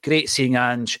boy, great seeing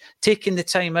Ange taking the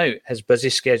time out, his busy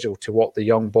schedule, to watch the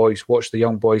young boys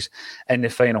in the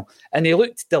final. And he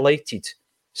looked delighted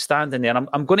standing there. And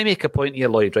I'm going to make a point here,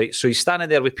 Lloyd, right? So he's standing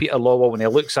there with Peter Lawwell and he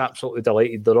looks absolutely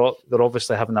delighted. They're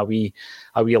obviously having a wee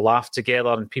laugh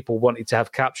together, and people wanted to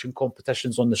have caption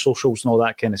competitions on the socials and all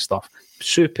that kind of stuff.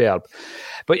 Superb.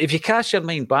 But if you cast your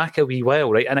mind back a wee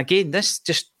while, right? And again, this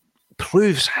just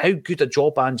proves how good a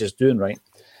job Ange is doing, right?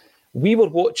 We were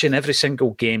watching every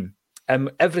single game.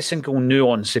 Every single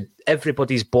nuance,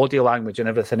 everybody's body language and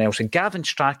everything else. And Gavin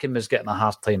Strachan was getting a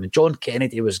hard time, and John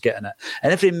Kennedy was getting it,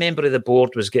 and every member of the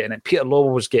board was getting it. Peter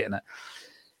Lawwell was getting it.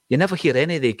 You never hear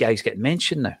any of the guys getting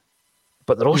mentioned now,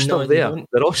 but they're all still there.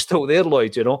 They're all still there,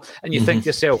 Lloyd, And you think to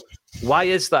yourself, why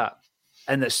is that?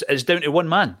 And it's down to one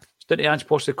man. It's down to Ange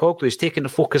Postecoglou. He's taking the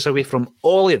focus away from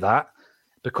all of that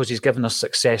because he's given us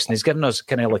success and he's given us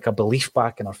kind of like a belief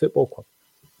back in our football club.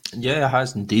 Yeah, it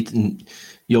has indeed. And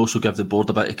you also give the board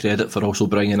a bit of credit for also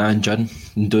bringing Ange in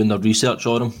and doing their research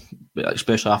on him,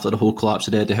 especially after the whole collapse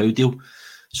of the Eddie Howe deal.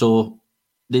 So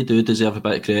they do deserve a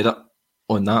bit of credit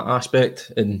on that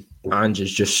aspect. And Ange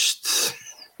is just,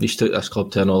 he's took this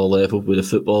club to another level with the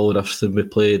football and everything we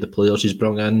play, the players he's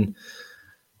brought in.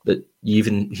 But you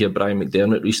even hear Brian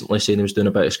McDermott recently saying he was doing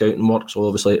a bit of scouting work. So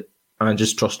obviously Ange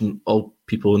is trusting all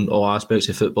people in all aspects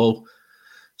of football.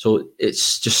 So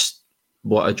it's just,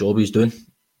 what a job he's doing.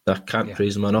 I can't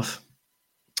praise him enough.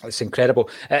 It's incredible.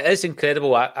 It is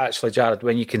incredible, actually, Jared,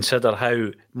 when you consider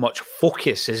how much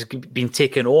focus has been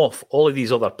taken off all of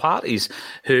these other parties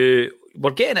who were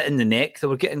getting it in the neck. They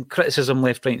were getting criticism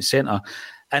left, right and centre.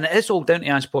 And it is all down to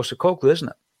Ange Postecoglou, isn't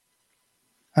it?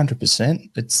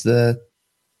 100%. It's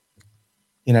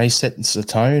he sets the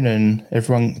tone and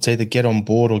everyone, it's either get on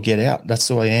board or get out. That's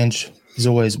the way Ange has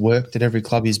always worked at every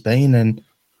club he's been, and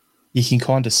you can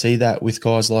kind of see that with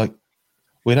guys like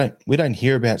we don't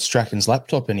hear about Strachan's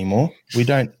laptop anymore. We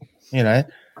don't,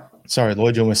 Sorry,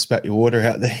 Lloyd, you almost spat your water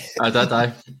out there. I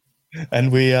did.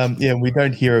 And we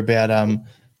don't hear about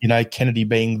Kennedy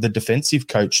being the defensive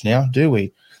coach now, do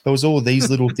we? There was all these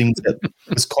little things that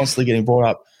was constantly getting brought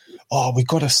up. Oh, we've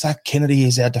got to sack Kennedy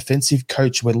as our defensive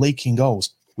coach. We're leaking goals.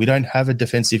 We don't have a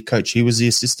defensive coach. He was the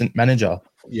assistant manager.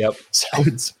 Yep. So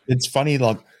it's funny,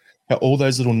 like, all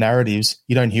those little narratives,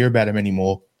 you don't hear about him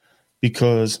anymore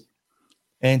because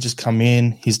Ange has come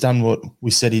in, he's done what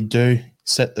we said he'd do,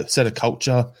 set a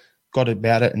culture, got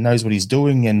about it and knows what he's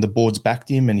doing, and the board's backed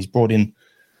him and he's brought in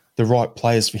the right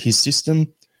players for his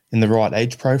system in the right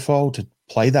age profile to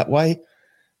play that way.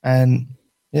 And,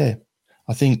 yeah,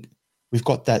 I think we've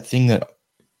got that thing that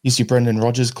you see Brendan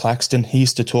Rodgers, Claxton, he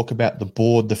used to talk about the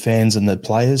board, the fans and the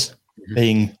players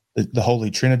being the holy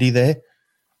trinity there.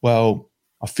 Well,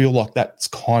 I feel like that's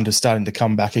kind of starting to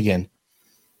come back again.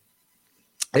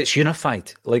 it's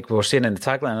unified, like we were saying in the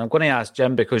tagline. I'm going to ask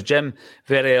Jim, because Jim,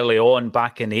 very early on,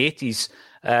 back in the 80s,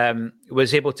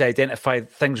 was able to identify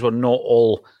things were not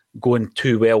all going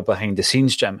too well behind the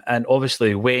scenes, Jim. And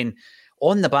obviously, when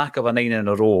on the back of a 9 in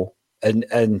a row, and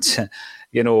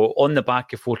on the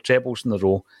back of 4 trebles in a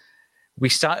row, we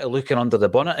started looking under the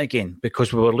bonnet again,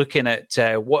 because we were looking at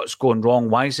what's going wrong,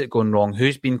 why is it going wrong,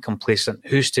 who's been complacent,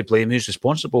 who's to blame, who's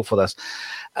responsible for this.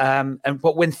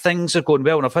 But when things are going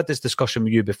well, and I've had this discussion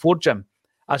with you before, Jim,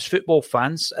 as football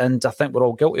fans, and I think we're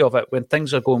all guilty of it, when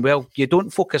things are going well, you don't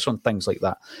focus on things like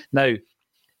that. Now,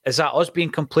 is that us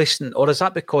being complacent, or is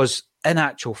that because, in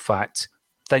actual fact,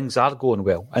 things are going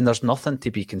well and there's nothing to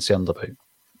be concerned about?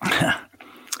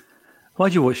 Why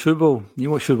do you watch football?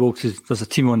 You watch football because there's a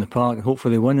team on the park and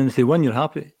hopefully they win. And if they win, you're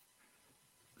happy.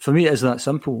 For me, it is that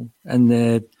simple.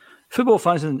 And football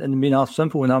fans in the main are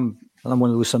simple, and I'm one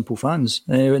of those simple fans.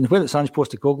 And whether it's Ange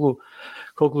Postecoglou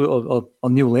or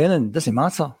Neil Lennon, doesn't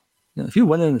matter. If you're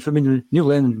winning, Neil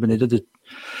Lennon, when he did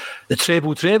the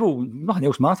treble, nothing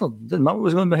else mattered. It didn't matter what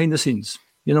was going on behind the scenes.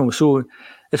 So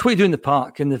it's what you do in the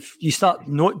park. And if you start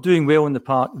not doing well in the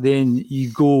park, then you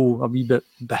go a wee bit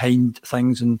behind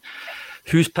things, and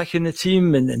who's picking the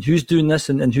team and who's doing this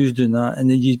and who's doing that. And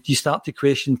then you start to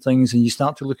question things, and you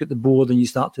start to look at the board, and you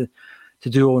start to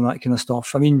do all that kind of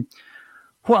stuff. I mean,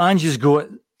 what Ange's got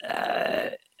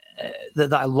that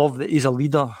I love, that he's a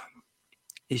leader.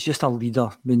 He's just a leader.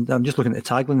 I mean, I'm just looking at the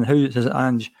tagline and how it says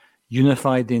Ange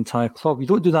unified the entire club. You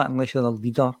don't do that unless you're a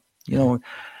leader,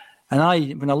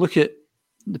 And when I look at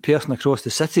the person across the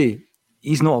city,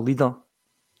 he's not a leader.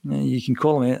 You can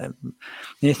call him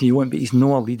anything you want, but he's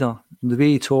not a leader. The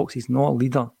way he talks, he's not a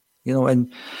leader.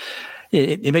 And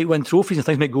he might win trophies and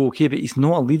things might go okay, but he's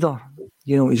not a leader.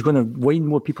 He's going to wind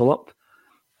more people up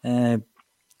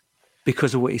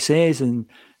because of what he says, and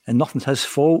nothing's his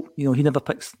fault. He never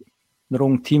picks the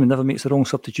wrong team and never makes the wrong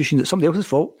substitution. It's somebody else's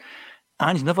fault.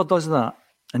 Ange never does that.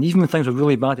 And even when things were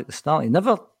really bad at the start, he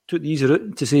never took the easy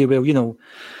route to say, well,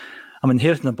 I'm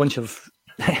inheriting a bunch of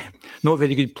not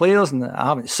very good players and I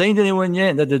haven't signed anyone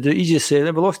yet. He just said,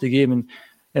 we lost the game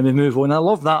and we move on. I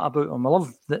love that about him. I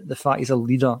love the fact he's a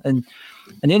leader. And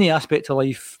in any aspect of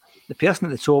life, the person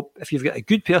at the top, if you've got a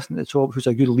good person at the top who's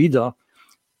a good leader,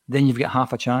 then you've got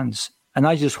half a chance. And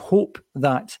I just hope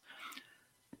that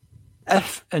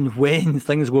if and when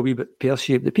things go a wee bit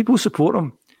pear-shaped, that people support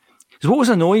him. Because what was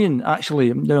annoying,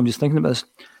 actually, now I'm just thinking about this,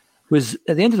 was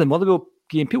at the end of the Motherwell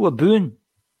game, people were booing.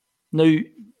 Now,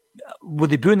 were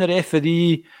they booing the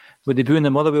referee? Were they booing the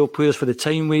Motherwell players for the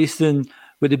time wasting?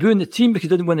 Were they booing the team because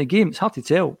they didn't win the game? It's hard to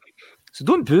tell. So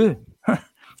don't boo.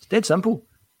 It's dead simple.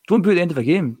 Don't boo at the end of a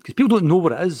game, because people don't know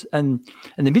what it is. And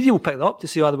the media will pick it up to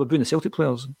say, they were booing the Celtic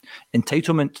players.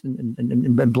 Entitlement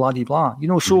and blah-de-blah.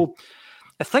 So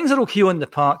if things are okay on the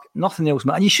park, nothing else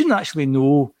matters. And you shouldn't actually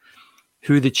know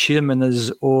who the chairman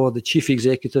is or the chief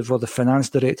executive or the finance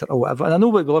director or whatever. And I know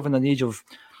we live in an age of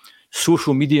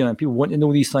social media and people want to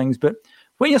know these things, but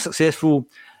when you're successful,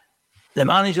 the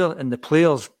manager and the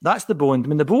players, that's the bond. I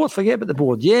mean, the board, forget about the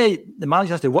board. Yeah, the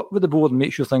manager has to work with the board and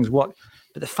make sure things work.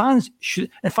 But the fans should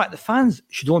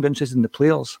only be interested in the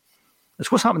players.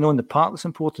 It's what's happening on the park that's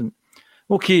important.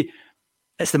 Okay,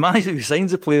 it's the manager who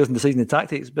signs the players and decides the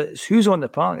tactics, but it's who's on the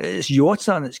park. It's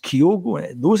Jota and it's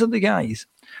Kyogo. Those are the guys.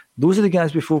 Those are the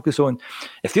guys we focus on.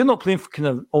 If they're not playing for kind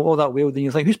of all that well, then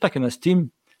you think, who's picking this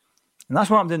team? And that's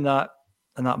what happened in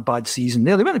that bad season.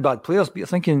 They weren't bad players, but you're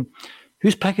thinking,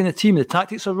 who's picking the team? The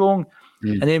tactics are wrong.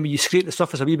 And then when you scrape the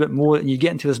surface a wee bit more and you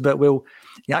get into this bit, well,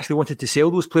 you actually wanted to sell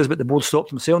those players, but the board stopped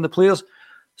them selling the players.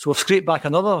 So we've scraped back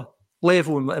another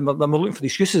level and we're looking for the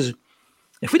excuses.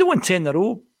 If we don't win 10 in a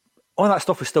row, all that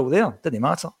stuff is still there. It didn't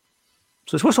matter.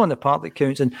 So it's what's on the part that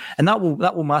counts. And that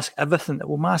will mask everything. It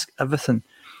will mask everything.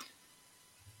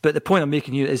 But the point I'm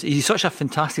making here is he's such a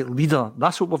fantastic leader.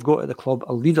 That's what we've got at the club,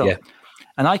 a leader. Yeah.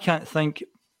 And I can't think,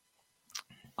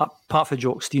 apart from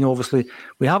Jock Stein, obviously,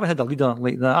 we haven't had a leader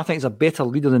like that. I think he's a better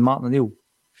leader than Martin O'Neill.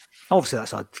 Obviously,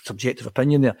 that's a subjective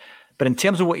opinion there. But in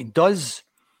terms of what he does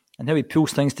and how he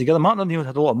pulls things together, Martin O'Neill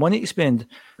had a lot of money to spend.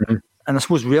 Mm-hmm. And I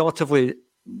suppose relatively,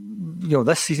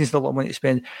 this season's still a lot of money to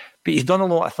spend. But he's done a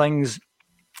lot of things.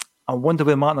 I wonder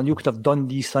whether Martin O'Neill could have done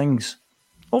these things.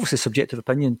 Obviously, subjective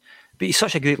opinion. But he's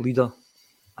such a great leader.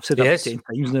 I've said that 10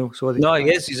 times now. Sorry. No, he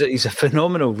is. He's a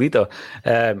phenomenal leader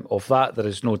of that. There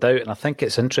is no doubt. And I think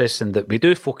it's interesting that we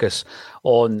do focus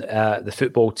on the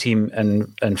football team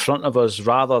in front of us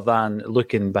rather than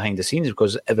looking behind the scenes,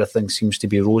 because everything seems to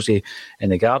be rosy in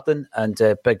the garden. And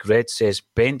Big Red says,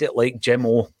 bend it like Jim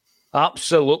O.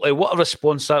 Absolutely. What a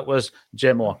response that was,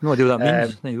 Jim O. No idea what that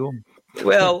means. There you go.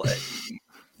 Well,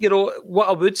 what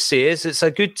I would say is it's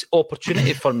a good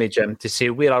opportunity for me, Jim, to say,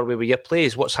 where are we with your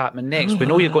plays? What's happening next? We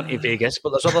know you're going to Vegas,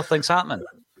 but there's other things happening.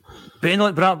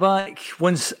 Benelli brought back,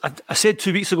 once I said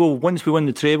 2 weeks ago, once we win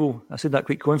the treble, I said that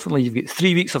quite confidently, you've got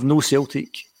 3 weeks of no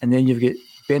Celtic, and then you've got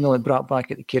Benelli brought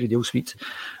back at the Kerrydale Suites.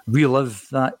 Relive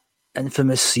that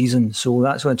infamous season. So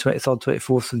that's on the 23rd,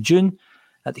 24th of June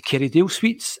at the Kerrydale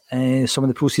Suites. Some of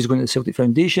the proceeds are going to the Celtic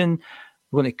Foundation.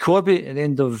 We're going to Corby at the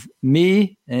end of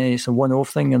May. It's a one-off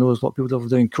thing. I know there's a lot of people that are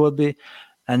doing Corby.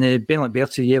 And Benelli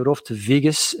Bertie, we're off to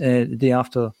Vegas the day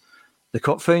after the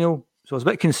cup final. So I was a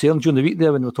bit concerned during the week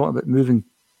there when we were talking about moving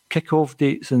kick-off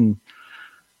dates and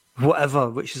whatever,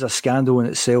 which is a scandal in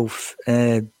itself.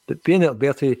 But Benelli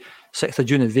Bertie, 6th of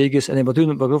June in Vegas, and then we're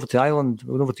going over to Ireland.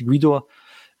 We're going over to Guido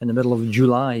in the middle of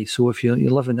July. So if you're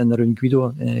living in and around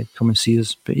Guido, come and see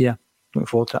us. But yeah, looking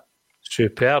forward to it.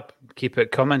 Superb. Keep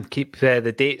it coming. Keep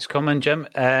the dates coming, Jim.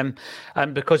 And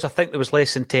because I think there was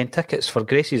less than 10 tickets for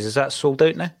Gracie's, is that sold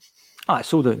out now? It's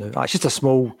sold out now. It's just a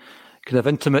small, kind of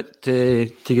intimate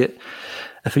to get,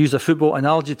 if I use a football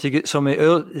analogy, to get some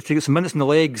minutes in the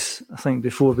legs, I think,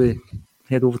 before we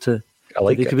head over to... I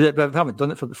like it. But we haven't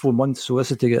done it for 4 months, so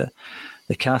this is to get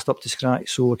the cast up to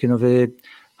scratch. So we're kind of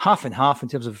half and half in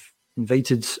terms of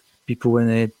invited people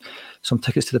and some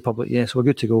tickets to the public. Yeah, so we're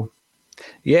good to go.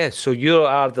 Yeah, so you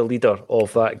are the leader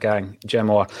of that gang,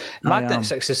 Jim Orr. Magnet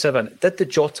 67, did the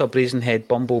Jota Brazenhead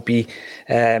Bumblebee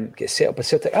get set up by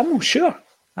Celtic? I'm not sure.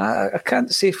 I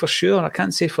can't say for sure. I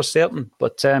can't say for certain.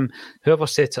 But whoever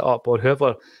set it up or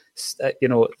whoever,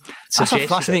 that's a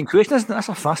fascinating question, isn't it? That's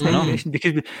a fascinating question,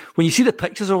 because when you see the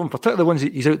pictures of him, particularly the ones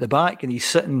that he's out the back and he's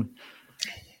sitting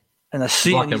in a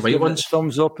seat black and and he's white ones,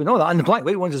 thumbs up and all that, and the black and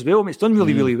white ones as well. I mean, it's done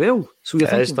really, really well. So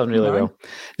it is done really well.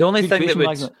 The only thing that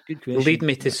would lead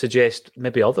me to suggest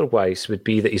maybe otherwise would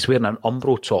be that he's wearing an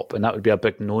Umbro top, and that would be a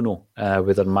big no-no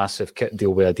with a massive kit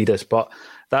deal with Adidas. But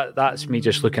that's me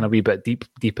just looking a wee bit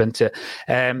deep into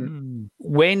it.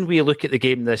 When we look at the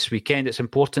game this weekend, it's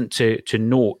important to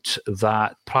note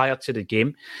that prior to the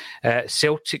game,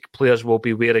 Celtic players will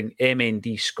be wearing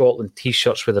MND Scotland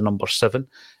T-shirts with the number 7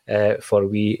 for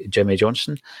wee Jimmy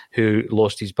Johnson, who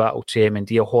lost his battle to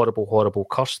MND. A horrible, horrible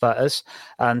curse that is.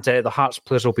 And the Hearts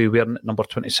players will be wearing number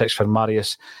 26 for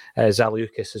Marius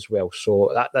Zaliukas as well.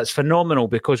 So that's phenomenal,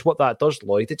 because what that does,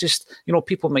 Lloyd, it just,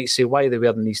 people might say, why are they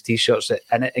wearing these T-shirts?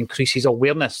 And it increases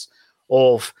awareness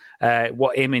of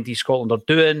what MND Scotland are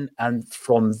doing, and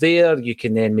from there you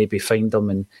can then maybe find them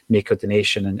and make a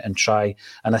donation and try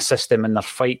and assist them in their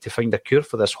fight to find a cure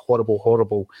for this horrible,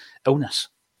 horrible illness.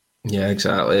 Yeah,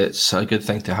 exactly. It's a good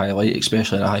thing to highlight,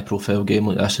 especially in a high-profile game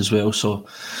like this as well. So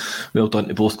well done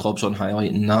to both clubs on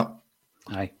highlighting that.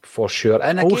 Aye, for sure.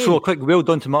 And also, again, a quick well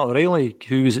done to Matt O'Reilly,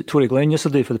 who was at Tory Glen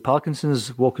yesterday for the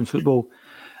Parkinson's walking football.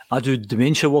 I do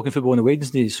dementia walking football on a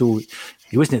Wednesday, so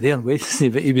he wasn't there on Wednesday,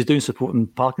 but he was doing supporting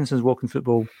Parkinson's walking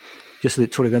football yesterday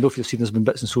at Tory Glen. I don't know if you've seen, there's been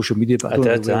bits on social media, but I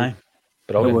don't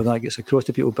know where that gets across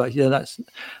to people. But yeah, that's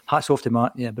hats off to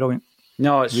Matt. Yeah, brilliant.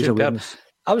 No, it's superb.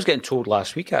 I was getting told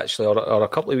last week, actually, or a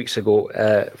couple of weeks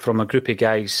ago, from a group of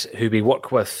guys who we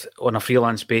work with on a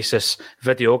freelance basis,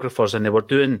 videographers, and they were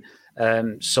doing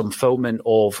some filming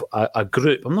of a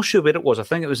group. I'm not sure where it was. I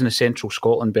think it was in the central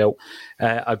Scotland belt.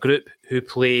 A group who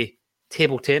play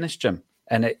table tennis, Jim,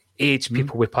 and it aids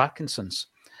people with Parkinson's.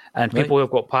 And people who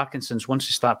have got Parkinson's, once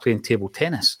they start playing table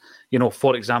tennis,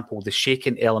 for example, the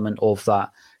shaking element of that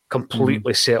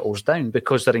completely settles down,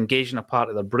 because they're engaging a part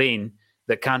of their brain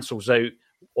that cancels out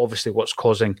obviously what's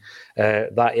causing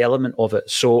that element of it.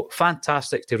 So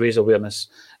fantastic to raise awareness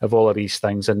of all of these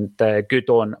things, and good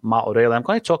on Matt O'Reilly. I'm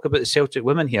going to talk about the Celtic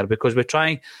women here, because we're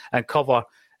trying and cover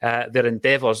their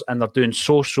endeavours, and they're doing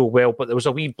so well. But there was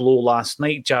a wee blow last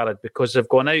night, Jared, because they've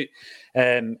gone out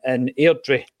in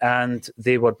Airdrie and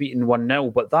they were beaten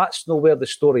 1-0. But that's not where the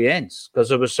story ends, because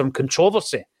there was some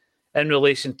controversy in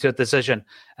relation to a decision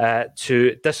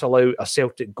to disallow a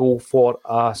Celtic goal for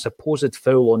a supposed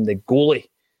foul on the goalie.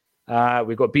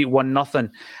 We got beat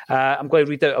 1-0. I'm going to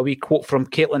read out a wee quote from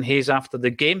Caitlin Hayes after the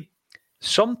game.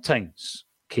 Sometimes,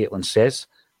 Caitlin says,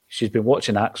 she's been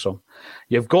watching Acsom,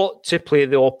 you've got to play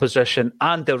the opposition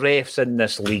and the refs in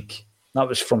this league. That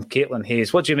was from Caitlin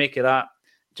Hayes. What do you make of that,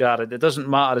 Jared? It doesn't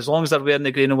matter. As long as they're wearing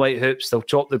the green and white hoops, they'll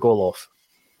chop the goal off.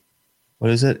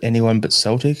 What is it? Anyone but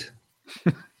Celtic?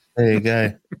 There you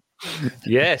go.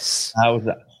 Yes.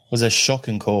 That was a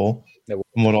shocking call.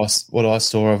 From what I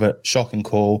saw of it, shocking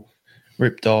call,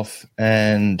 ripped off,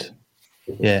 and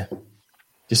yeah,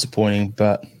 disappointing.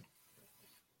 But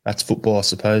that's football, I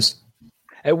suppose.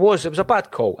 It was a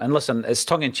bad call. And listen, it's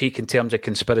tongue in cheek in terms of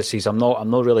conspiracies. I'm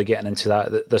not really getting into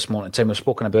that at this moment in time. We've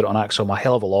spoken about it on Acsom a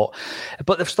hell of a lot,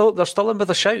 but they're still in with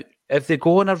a shout. If they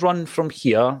go on a run from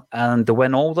here and they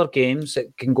win all their games,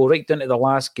 it can go right down to the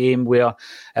last game where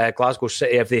Glasgow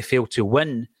City, if they fail to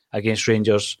win against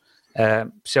Rangers,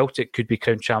 Celtic could be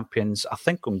crowned champions, I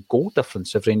think, on goal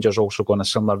difference if Rangers also go on a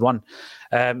similar run.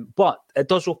 But it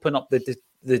does open up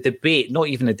the debate, not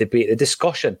even a debate, the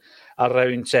discussion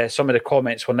around some of the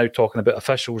comments we're now talking about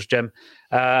officials, Jim.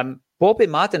 Bobby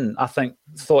Madden, I think,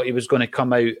 thought he was going to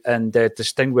come out and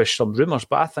distinguish some rumours,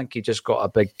 but I think he just got a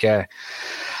big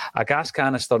a gas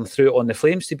canister and threw it on the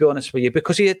flames, to be honest with you,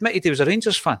 because he admitted he was a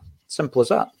Rangers fan. Simple as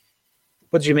that.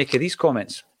 What did you make of these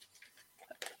comments?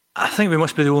 I think we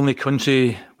must be the only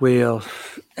country where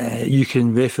you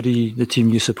can referee the team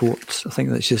you support. I think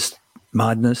that's just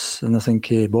madness, and I think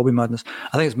Bobby madness.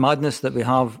 I think it's madness that we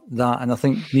have that, and I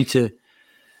think you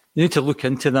need to look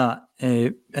into that.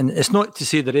 And it's not to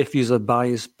say the referees are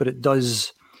biased, but it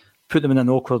does put them in an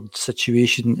awkward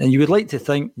situation. And you would like to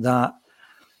think that,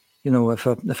 you know, if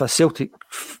a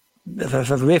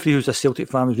referee who's a Celtic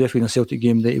fan was refereeing a Celtic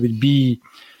game, that it would be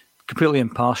completely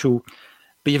impartial.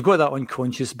 But you've got that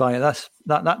unconscious bias,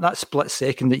 that split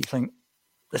second that you think,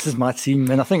 this is my team.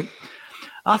 And I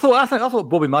thought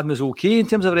Bobby Madden was okay in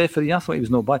terms of referee. I thought he was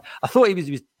not bad. I thought he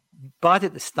was bad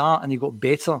at the start and he got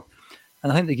better.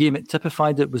 And I think the game that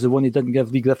typified it was the one he didn't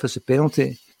give Lee Griffiths a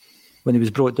penalty when he was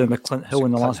brought down by Clint Hill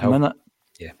in the last minute.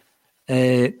 Yeah.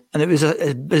 And it was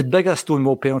as big a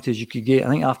Stonewall penalty as you could get. I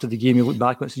think after the game he looked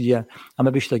back and said, yeah, I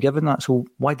maybe should have given that. So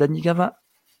why didn't you give it?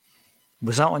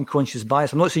 Was that unconscious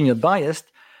bias? I'm not saying you're biased,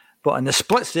 but in the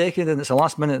split second and it's the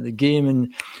last minute of the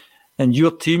game and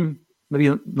your team, maybe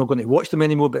you're not going to watch them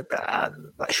anymore, but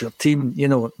that's your team, you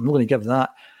know, I'm not going to give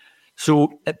that.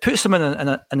 So it puts them in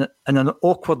an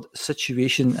awkward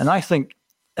situation, and I think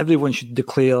everyone should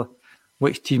declare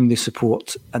which team they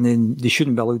support, and then they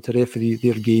shouldn't be allowed to referee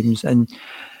their games. And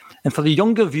for the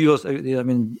younger viewers out there, I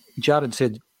mean, Jared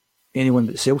said anyone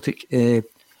but Celtic.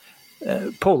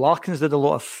 Paul Larkins did a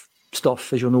lot of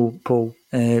stuff, as you know, Paul,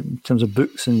 in terms of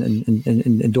books and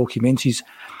documentaries.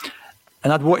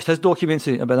 And I'd watched his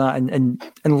documentary about that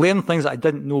and learned things that I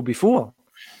didn't know before.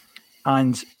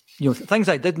 And, you know, things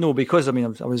I did know because, I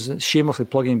mean, I was shamelessly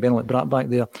plugging Bernard Bratt back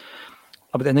there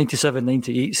about the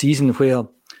 97-98 season where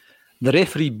the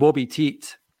referee, Bobby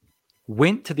Tate,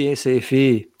 went to the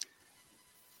SFA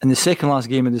in the second last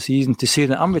game of the season to say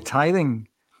that I'm retiring.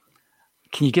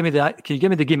 Can you give me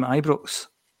the game at Ibrox?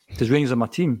 Because Rangers are my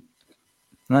team.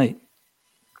 Right.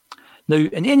 Now,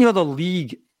 in any other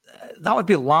league, that would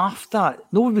be laughed at.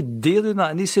 No one would dare do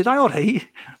that. And they said, all right,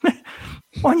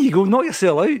 on you go, knock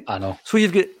yourself out. I know. So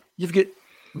you've got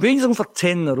Rangers for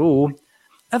 10 in a row.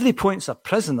 Every point's a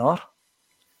prisoner.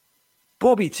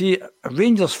 Bobby T, a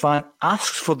Rangers fan,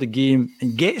 asks for the game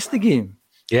and gets the game.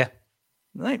 Yeah.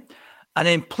 Right. And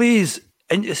then plays,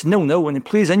 and it's 0-0, and then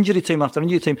plays injury time after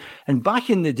injury time. And back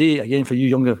in the day, again, for you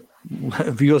younger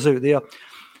viewers out there,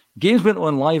 games went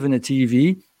on live on the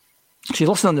TV. So you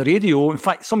listen on the radio. In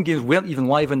fact, some games weren't even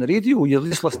live on the radio. You're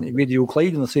just listening to Radio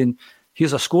Clyde and they're saying,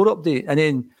 here's a score update. And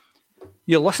then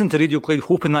you're listening to Radio Clyde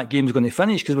hoping that game's going to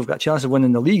finish because we've got a chance of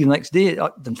winning the league the next day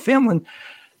at Dunfermline.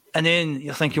 And then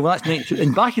you're thinking, well, that's 92.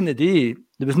 And back in the day,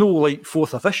 there was no like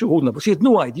fourth official holding it, but she had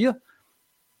no idea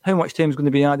how much time is going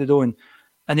to be added on.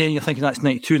 And then you're thinking that's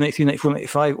 92, 93, 94,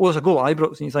 95. Oh, there's a goal at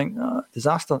Ibrox. And you think,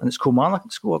 disaster. And it's Kilmarnock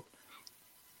that scored.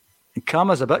 And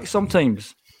karma's a bitch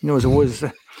sometimes, you know, as it was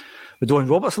with Don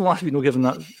Robertson last week, not giving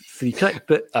that free kick.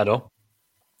 But I know.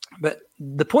 But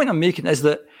the point I'm making is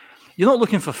that you're not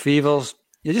looking for favours.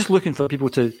 You're just looking for people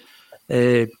to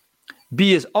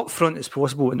be as upfront as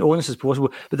possible and honest as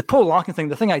possible. But the Paul Larkin thing,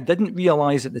 the thing I didn't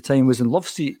realise at the time was in Love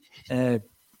Seat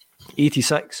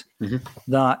 86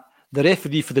 that the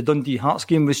referee for the Dundee Hearts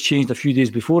game was changed a few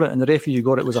days before it, and the referee who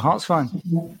got it was a Hearts fan,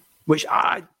 which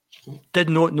I did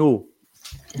not know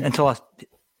until I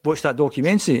watched that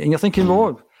documentary. And you're thinking,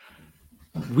 Lord,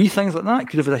 wee things like that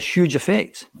could have had a huge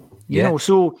effect. You know,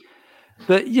 so,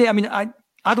 but yeah, I mean,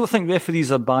 I don't think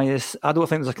referees are biased. I don't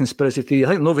think there's a conspiracy theory. I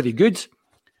think they're not very good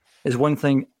is one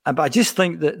thing. But I just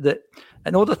think that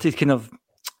in order to kind of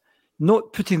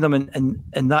not putting them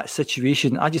in that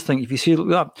situation, I just think if you say,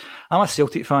 look, I'm a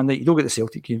Celtic fan, like, you don't get the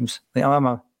Celtic games. Like, I'm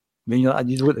an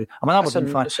Aberdeen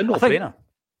fan. It's a no-brainer.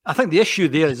 I think the issue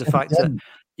there is the fact that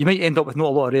you might end up with not a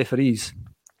lot of referees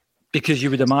because you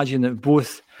would imagine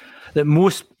that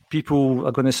most people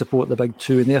are going to support the big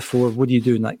two, and therefore, what do you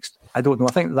do next? I don't know.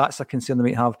 I think that's a concern they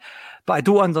might have. But I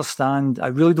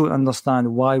really don't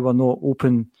understand why we're not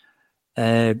open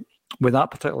with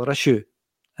that particular issue.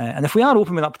 And if we are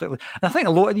open with that particular, and I think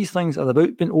a lot of these things are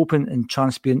about being open and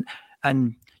transparent,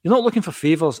 and you're not looking for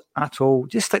favours at all.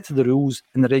 Just stick to the rules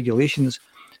and the regulations.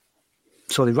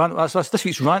 Sorry, rant. That's this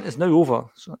week's rant is now over.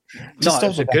 So, no,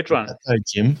 it's a good rant.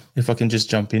 Jim, if I can just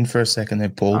jump in for a second there,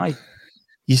 Paul. Aye.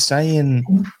 You're saying,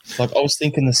 like, I was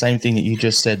thinking the same thing that you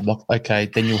just said. Like, okay,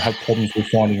 then you'll have problems with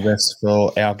finding refs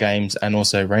for our games and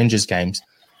also Rangers games.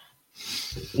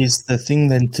 Is the thing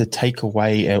then to take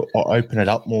away or open it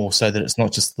up more so that it's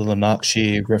not just the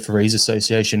Lanarkshire Referees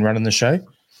Association running the show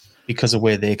because of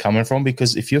where they're coming from?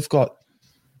 Because if you've got,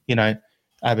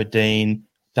 Aberdeen,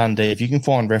 Dundee, if you can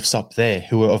find refs up there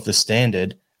who are of the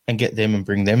standard and get them and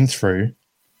bring them through,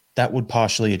 that would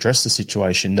partially address the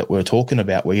situation that we're talking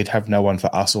about where you'd have no one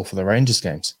for us or for the Rangers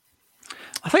games.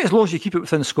 I think as long as you keep it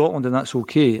within Scotland, and that's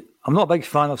okay. I'm not a big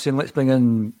fan of saying let's bring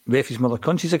in referees from other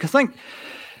countries. Like, I think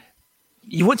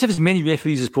you want to have as many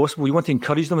referees as possible. You want to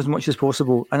encourage them as much as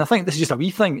possible. And I think this is just a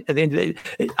wee thing at the end of the day.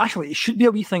 It should be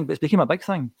a wee thing, but it's become a big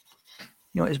thing.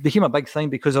 It's become a big thing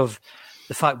because of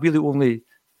the fact we're the only,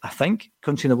 I think,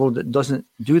 country in the world that doesn't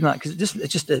do that,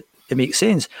 because it makes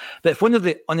sense. But if one of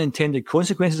the unintended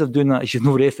consequences of doing that is you've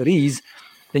no referees,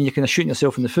 then you're kind of shooting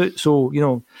yourself in the foot. So,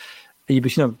 are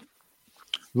you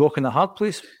rocking a hard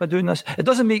place by doing this? It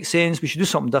doesn't make sense. We should do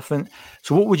something different.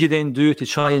 So what would you then do to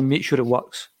try and make sure it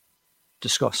works?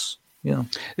 Discuss.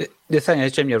 The thing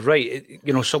is, Jim, you're right.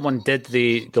 Someone did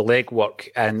the legwork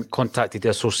and contacted the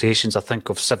associations, I think,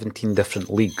 of 17 different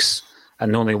leagues,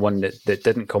 and the only one that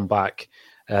didn't come back.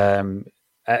 The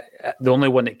only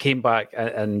one that came back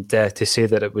and to say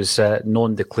that it was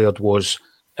non-declared was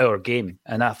our game.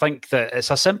 And I think that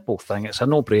it's a simple thing. It's a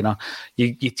no-brainer.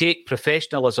 You take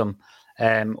professionalism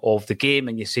of the game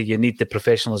and you say you need the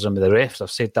professionalism of the refs.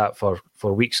 I've said that for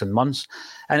weeks and months.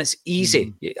 And it's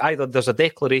easy. Either there's a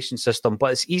declaration system,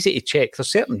 but it's easy to check.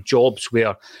 There's certain jobs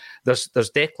where there's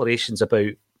declarations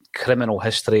about criminal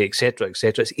history, etc.,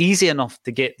 etc. It's easy enough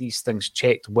to get these things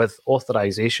checked with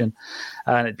authorisation,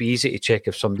 and it'd be easy to check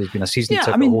if somebody's been a season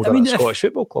ticket holder at a Scottish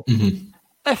football club. Mm-hmm.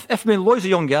 If Lloyd's a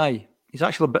young guy, he's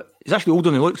actually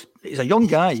older than he looks. He's a young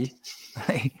guy,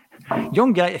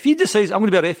 young guy. If he decides I'm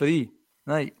going to be a referee,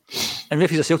 right, and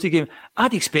referees a Celtic game,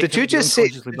 I'd expect. Did you just say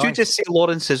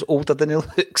Lawrence is older than he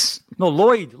looks? No,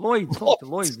 Lloyd. Lloyd's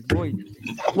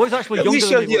actually younger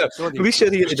than he looks. At least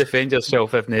you're here to defend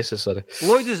yourself if necessary.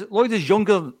 Lloyd is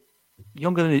younger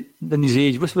than his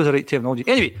age. What's the right terminology?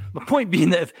 Anyway, my point being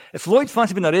that if Lloyd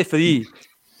fancied being a referee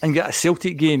and get a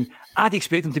Celtic game, I'd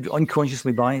expect him to be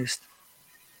unconsciously biased.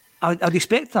 I'd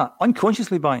expect that,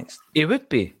 unconsciously biased. He would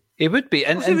be.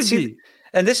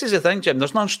 And this is the thing, Jim.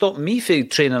 There's nothing stopping me from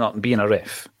training up and being a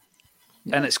ref.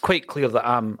 And it's quite clear that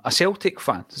I'm a Celtic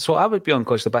fan. So I would be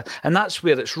unconsciously biased. And that's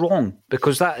where it's wrong,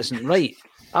 because that isn't right.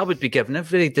 I would be giving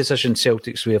every decision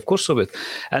Celtic's way. Of course I would.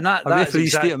 And that referee's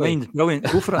exactly state of mind.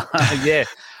 Brilliant. Go for it. Yeah.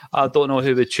 I don't know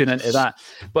who would tune into that.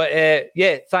 But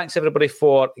thanks everybody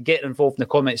for getting involved in the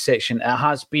comments section. It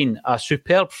has been a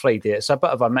superb Friday. It's a bit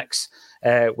of a mix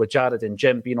with Jared and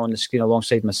Jim being on the screen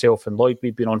alongside myself and Lloyd.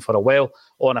 We've been on for a while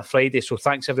on a Friday. So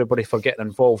thanks everybody for getting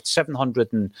involved.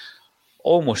 700 and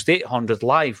almost 800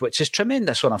 live, which is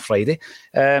tremendous on a Friday.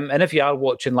 And if you are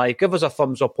watching live, give us a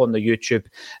thumbs up on the YouTube.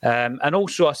 And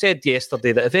also, I said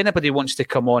yesterday that if anybody wants to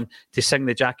come on to sing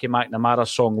the Jackie McNamara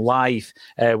song live,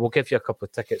 we'll give you a couple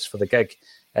of tickets for the gig.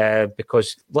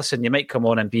 Because, listen, you might come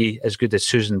on and be as good as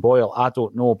Susan Boyle. I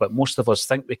don't know, but most of us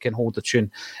think we can hold the tune.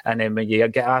 And then when you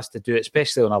get asked to do it,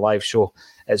 especially on a live show,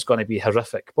 it's going to be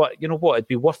horrific. But you know what? It'd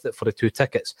be worth it for the 2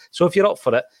 tickets. So if you're up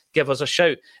for it, give us a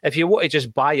shout. If you want to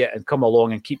just buy it and come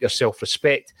along and keep your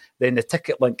self-respect, then the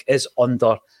ticket link is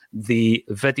under the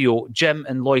video. Jim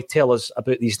and Lloyd, tell us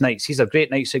about these nights. These are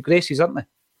great nights at Gracie's, aren't they?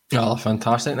 Oh,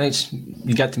 fantastic nights.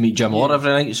 You get to meet Jim Orr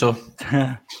every night, so...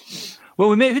 Well,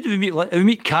 who did we meet? We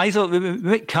meet Kaiser. We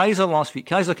met Kaiser last week.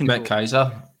 Kaiser can met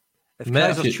Kaiser. If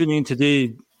Kaiser's tuning in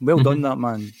today, well done, that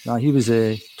man. Nah, he was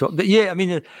top. But yeah, I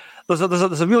mean, there's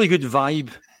a really good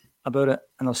vibe about it.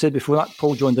 And I've said before that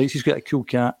Paul John Dykes, he's got a cool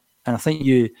cat, and I think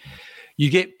you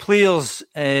get players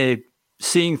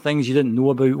saying things you didn't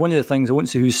know about. One of the things, I won't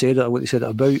say who said it or what they said it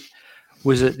about,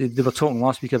 was that they were talking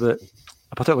last week about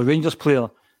a particular Rangers player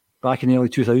back in the early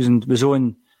 2000s was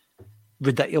on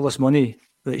ridiculous money.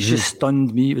 But it's just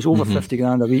stunned me. It was over 50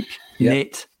 grand a week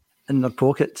net in their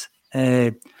pocket.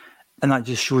 And that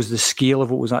just shows the scale of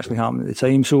what was actually happening at the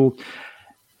time. So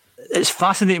it's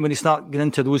fascinating when you start getting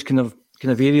into those kind of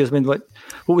areas. I mean, like,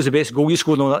 what was the best goal you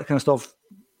scored and all that kind of stuff?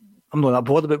 I'm not that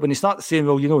bothered. But when you start saying,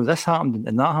 well, this happened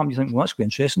and that happened, you think, well, that's quite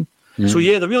interesting. So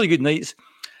yeah, they're really good nights.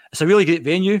 It's a really great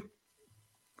venue.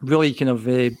 Really kind of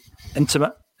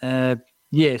intimate.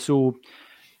 So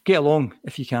get along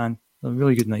if you can. They're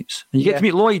really good nights. And you get to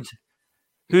meet Lloyd,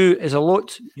 who is a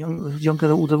lot younger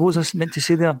or older. What was I meant to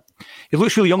say there? He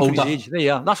looks really young for his age. There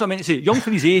you are. That's what I meant to say. Young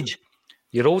for his age.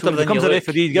 You're older so than you look.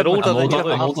 Referee, you're older than I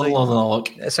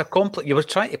look. It's a compliment. You were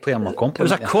trying to play him a compliment. It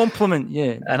was a compliment,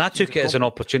 yeah. And I took it as an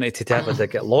opportunity to have a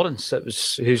dig at Lawrence. It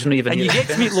was who's not even. And you get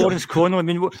to meet Lawrence Conley. I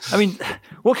mean,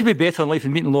 what could be better in life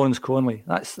than meeting Lawrence Conley?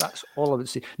 That's all I would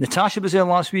say. Natasha was there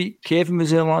last week. Kevin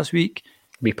was there last week.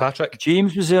 Me, Patrick.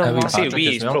 James was there. I say we.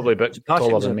 He's probably a bit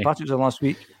taller than me. Patrick was there last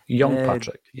week. Young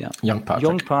Patrick. Yeah. Young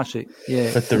Patrick.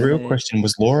 Yeah. But the real question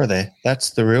was Laura there.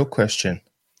 That's the real question.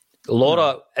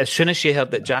 Laura, as soon as she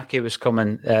heard that Jackie was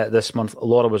coming this month,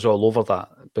 Laura was all over that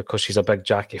because she's a big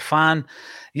Jackie fan.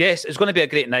 Yes, it's going to be a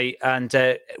great night,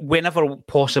 and whenever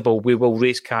possible, we will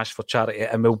raise cash for charity,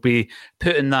 and we'll be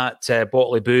putting that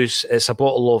bottle of booze. It's a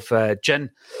bottle of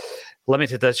gin,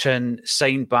 limited edition,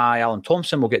 signed by Alan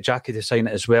Thompson. We'll get Jackie to sign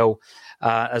it as well.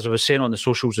 As I was saying on the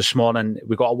socials this morning,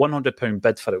 we got a £100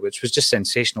 bid for it, which was just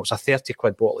sensational. It's a 30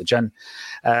 quid bottle of gin.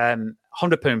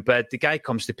 £100 bid. The guy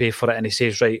comes to pay for it and he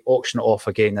says, right, auction it off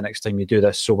again the next time you do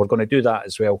this. So we're going to do that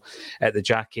as well at the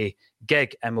Jackie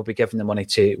gig, and we'll be giving the money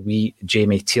to wee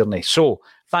Jamie Tierney. So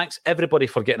thanks everybody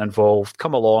for getting involved.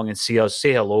 Come along and see us,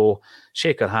 say hello,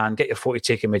 shake our hand, get your photo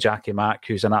taken with Jackie Mack,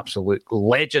 who's an absolute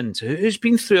legend, who's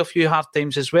been through a few hard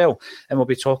times as well, and we'll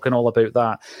be talking all about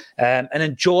that. And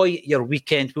enjoy your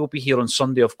weekend. We'll be here on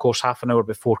Sunday, of course, half an hour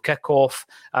before kick-off,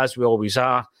 as we always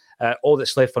are. All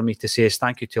that's left for me to say is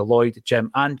thank you to Lloyd, Jim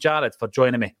and Jared for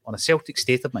joining me on A Celtic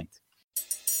State of Mind.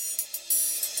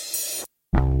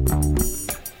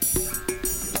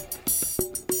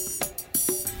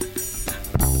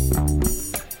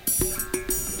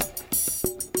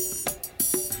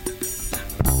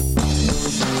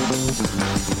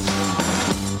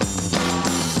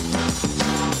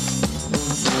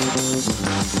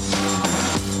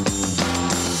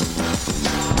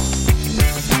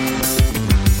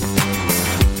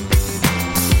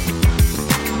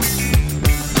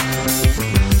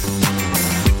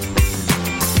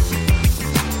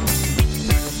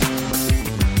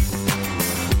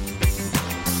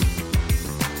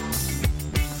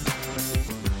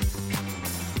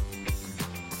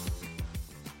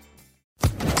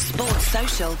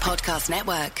 Podcast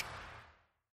Network.